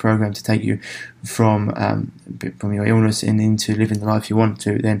structured program to take you from your illness and into living the life you want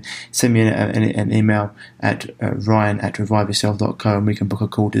to, then send me an email at ryan@reviveyourself.co, and we can book a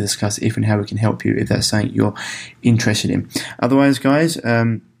call to discuss if and how we can help you if that's something you're interested in. Otherwise, guys,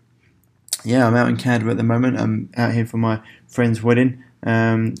 I'm out in Canada at the moment. I'm out here for my friend's wedding.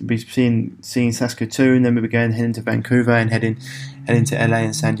 We'll be seeing Saskatoon, then we'll be heading to Vancouver and heading heading to LA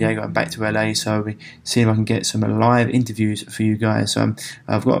and San Diego and back to LA. So I'll be seeing if I can get some live interviews for you guys.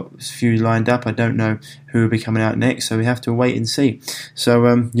 I've got a few lined up. I don't know who will be coming out next, so we have to wait and see. So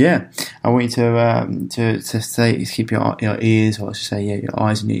I want you to keep your ears, or I should say, your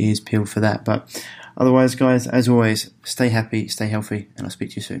eyes and your ears peeled for that. But otherwise, guys, as always, stay happy, stay healthy, and I'll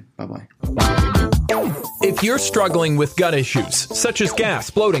speak to you soon. Bye-bye. If you're struggling with gut issues, such as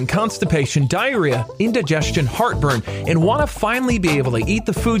gas, bloating, constipation, diarrhea, indigestion, heartburn, and want to finally be able to eat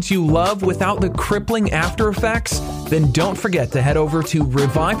the foods you love without the crippling after effects, then don't forget to head over to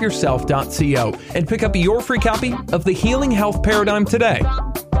reviveyourself.co and pick up your free copy of The Healing Health Paradigm today.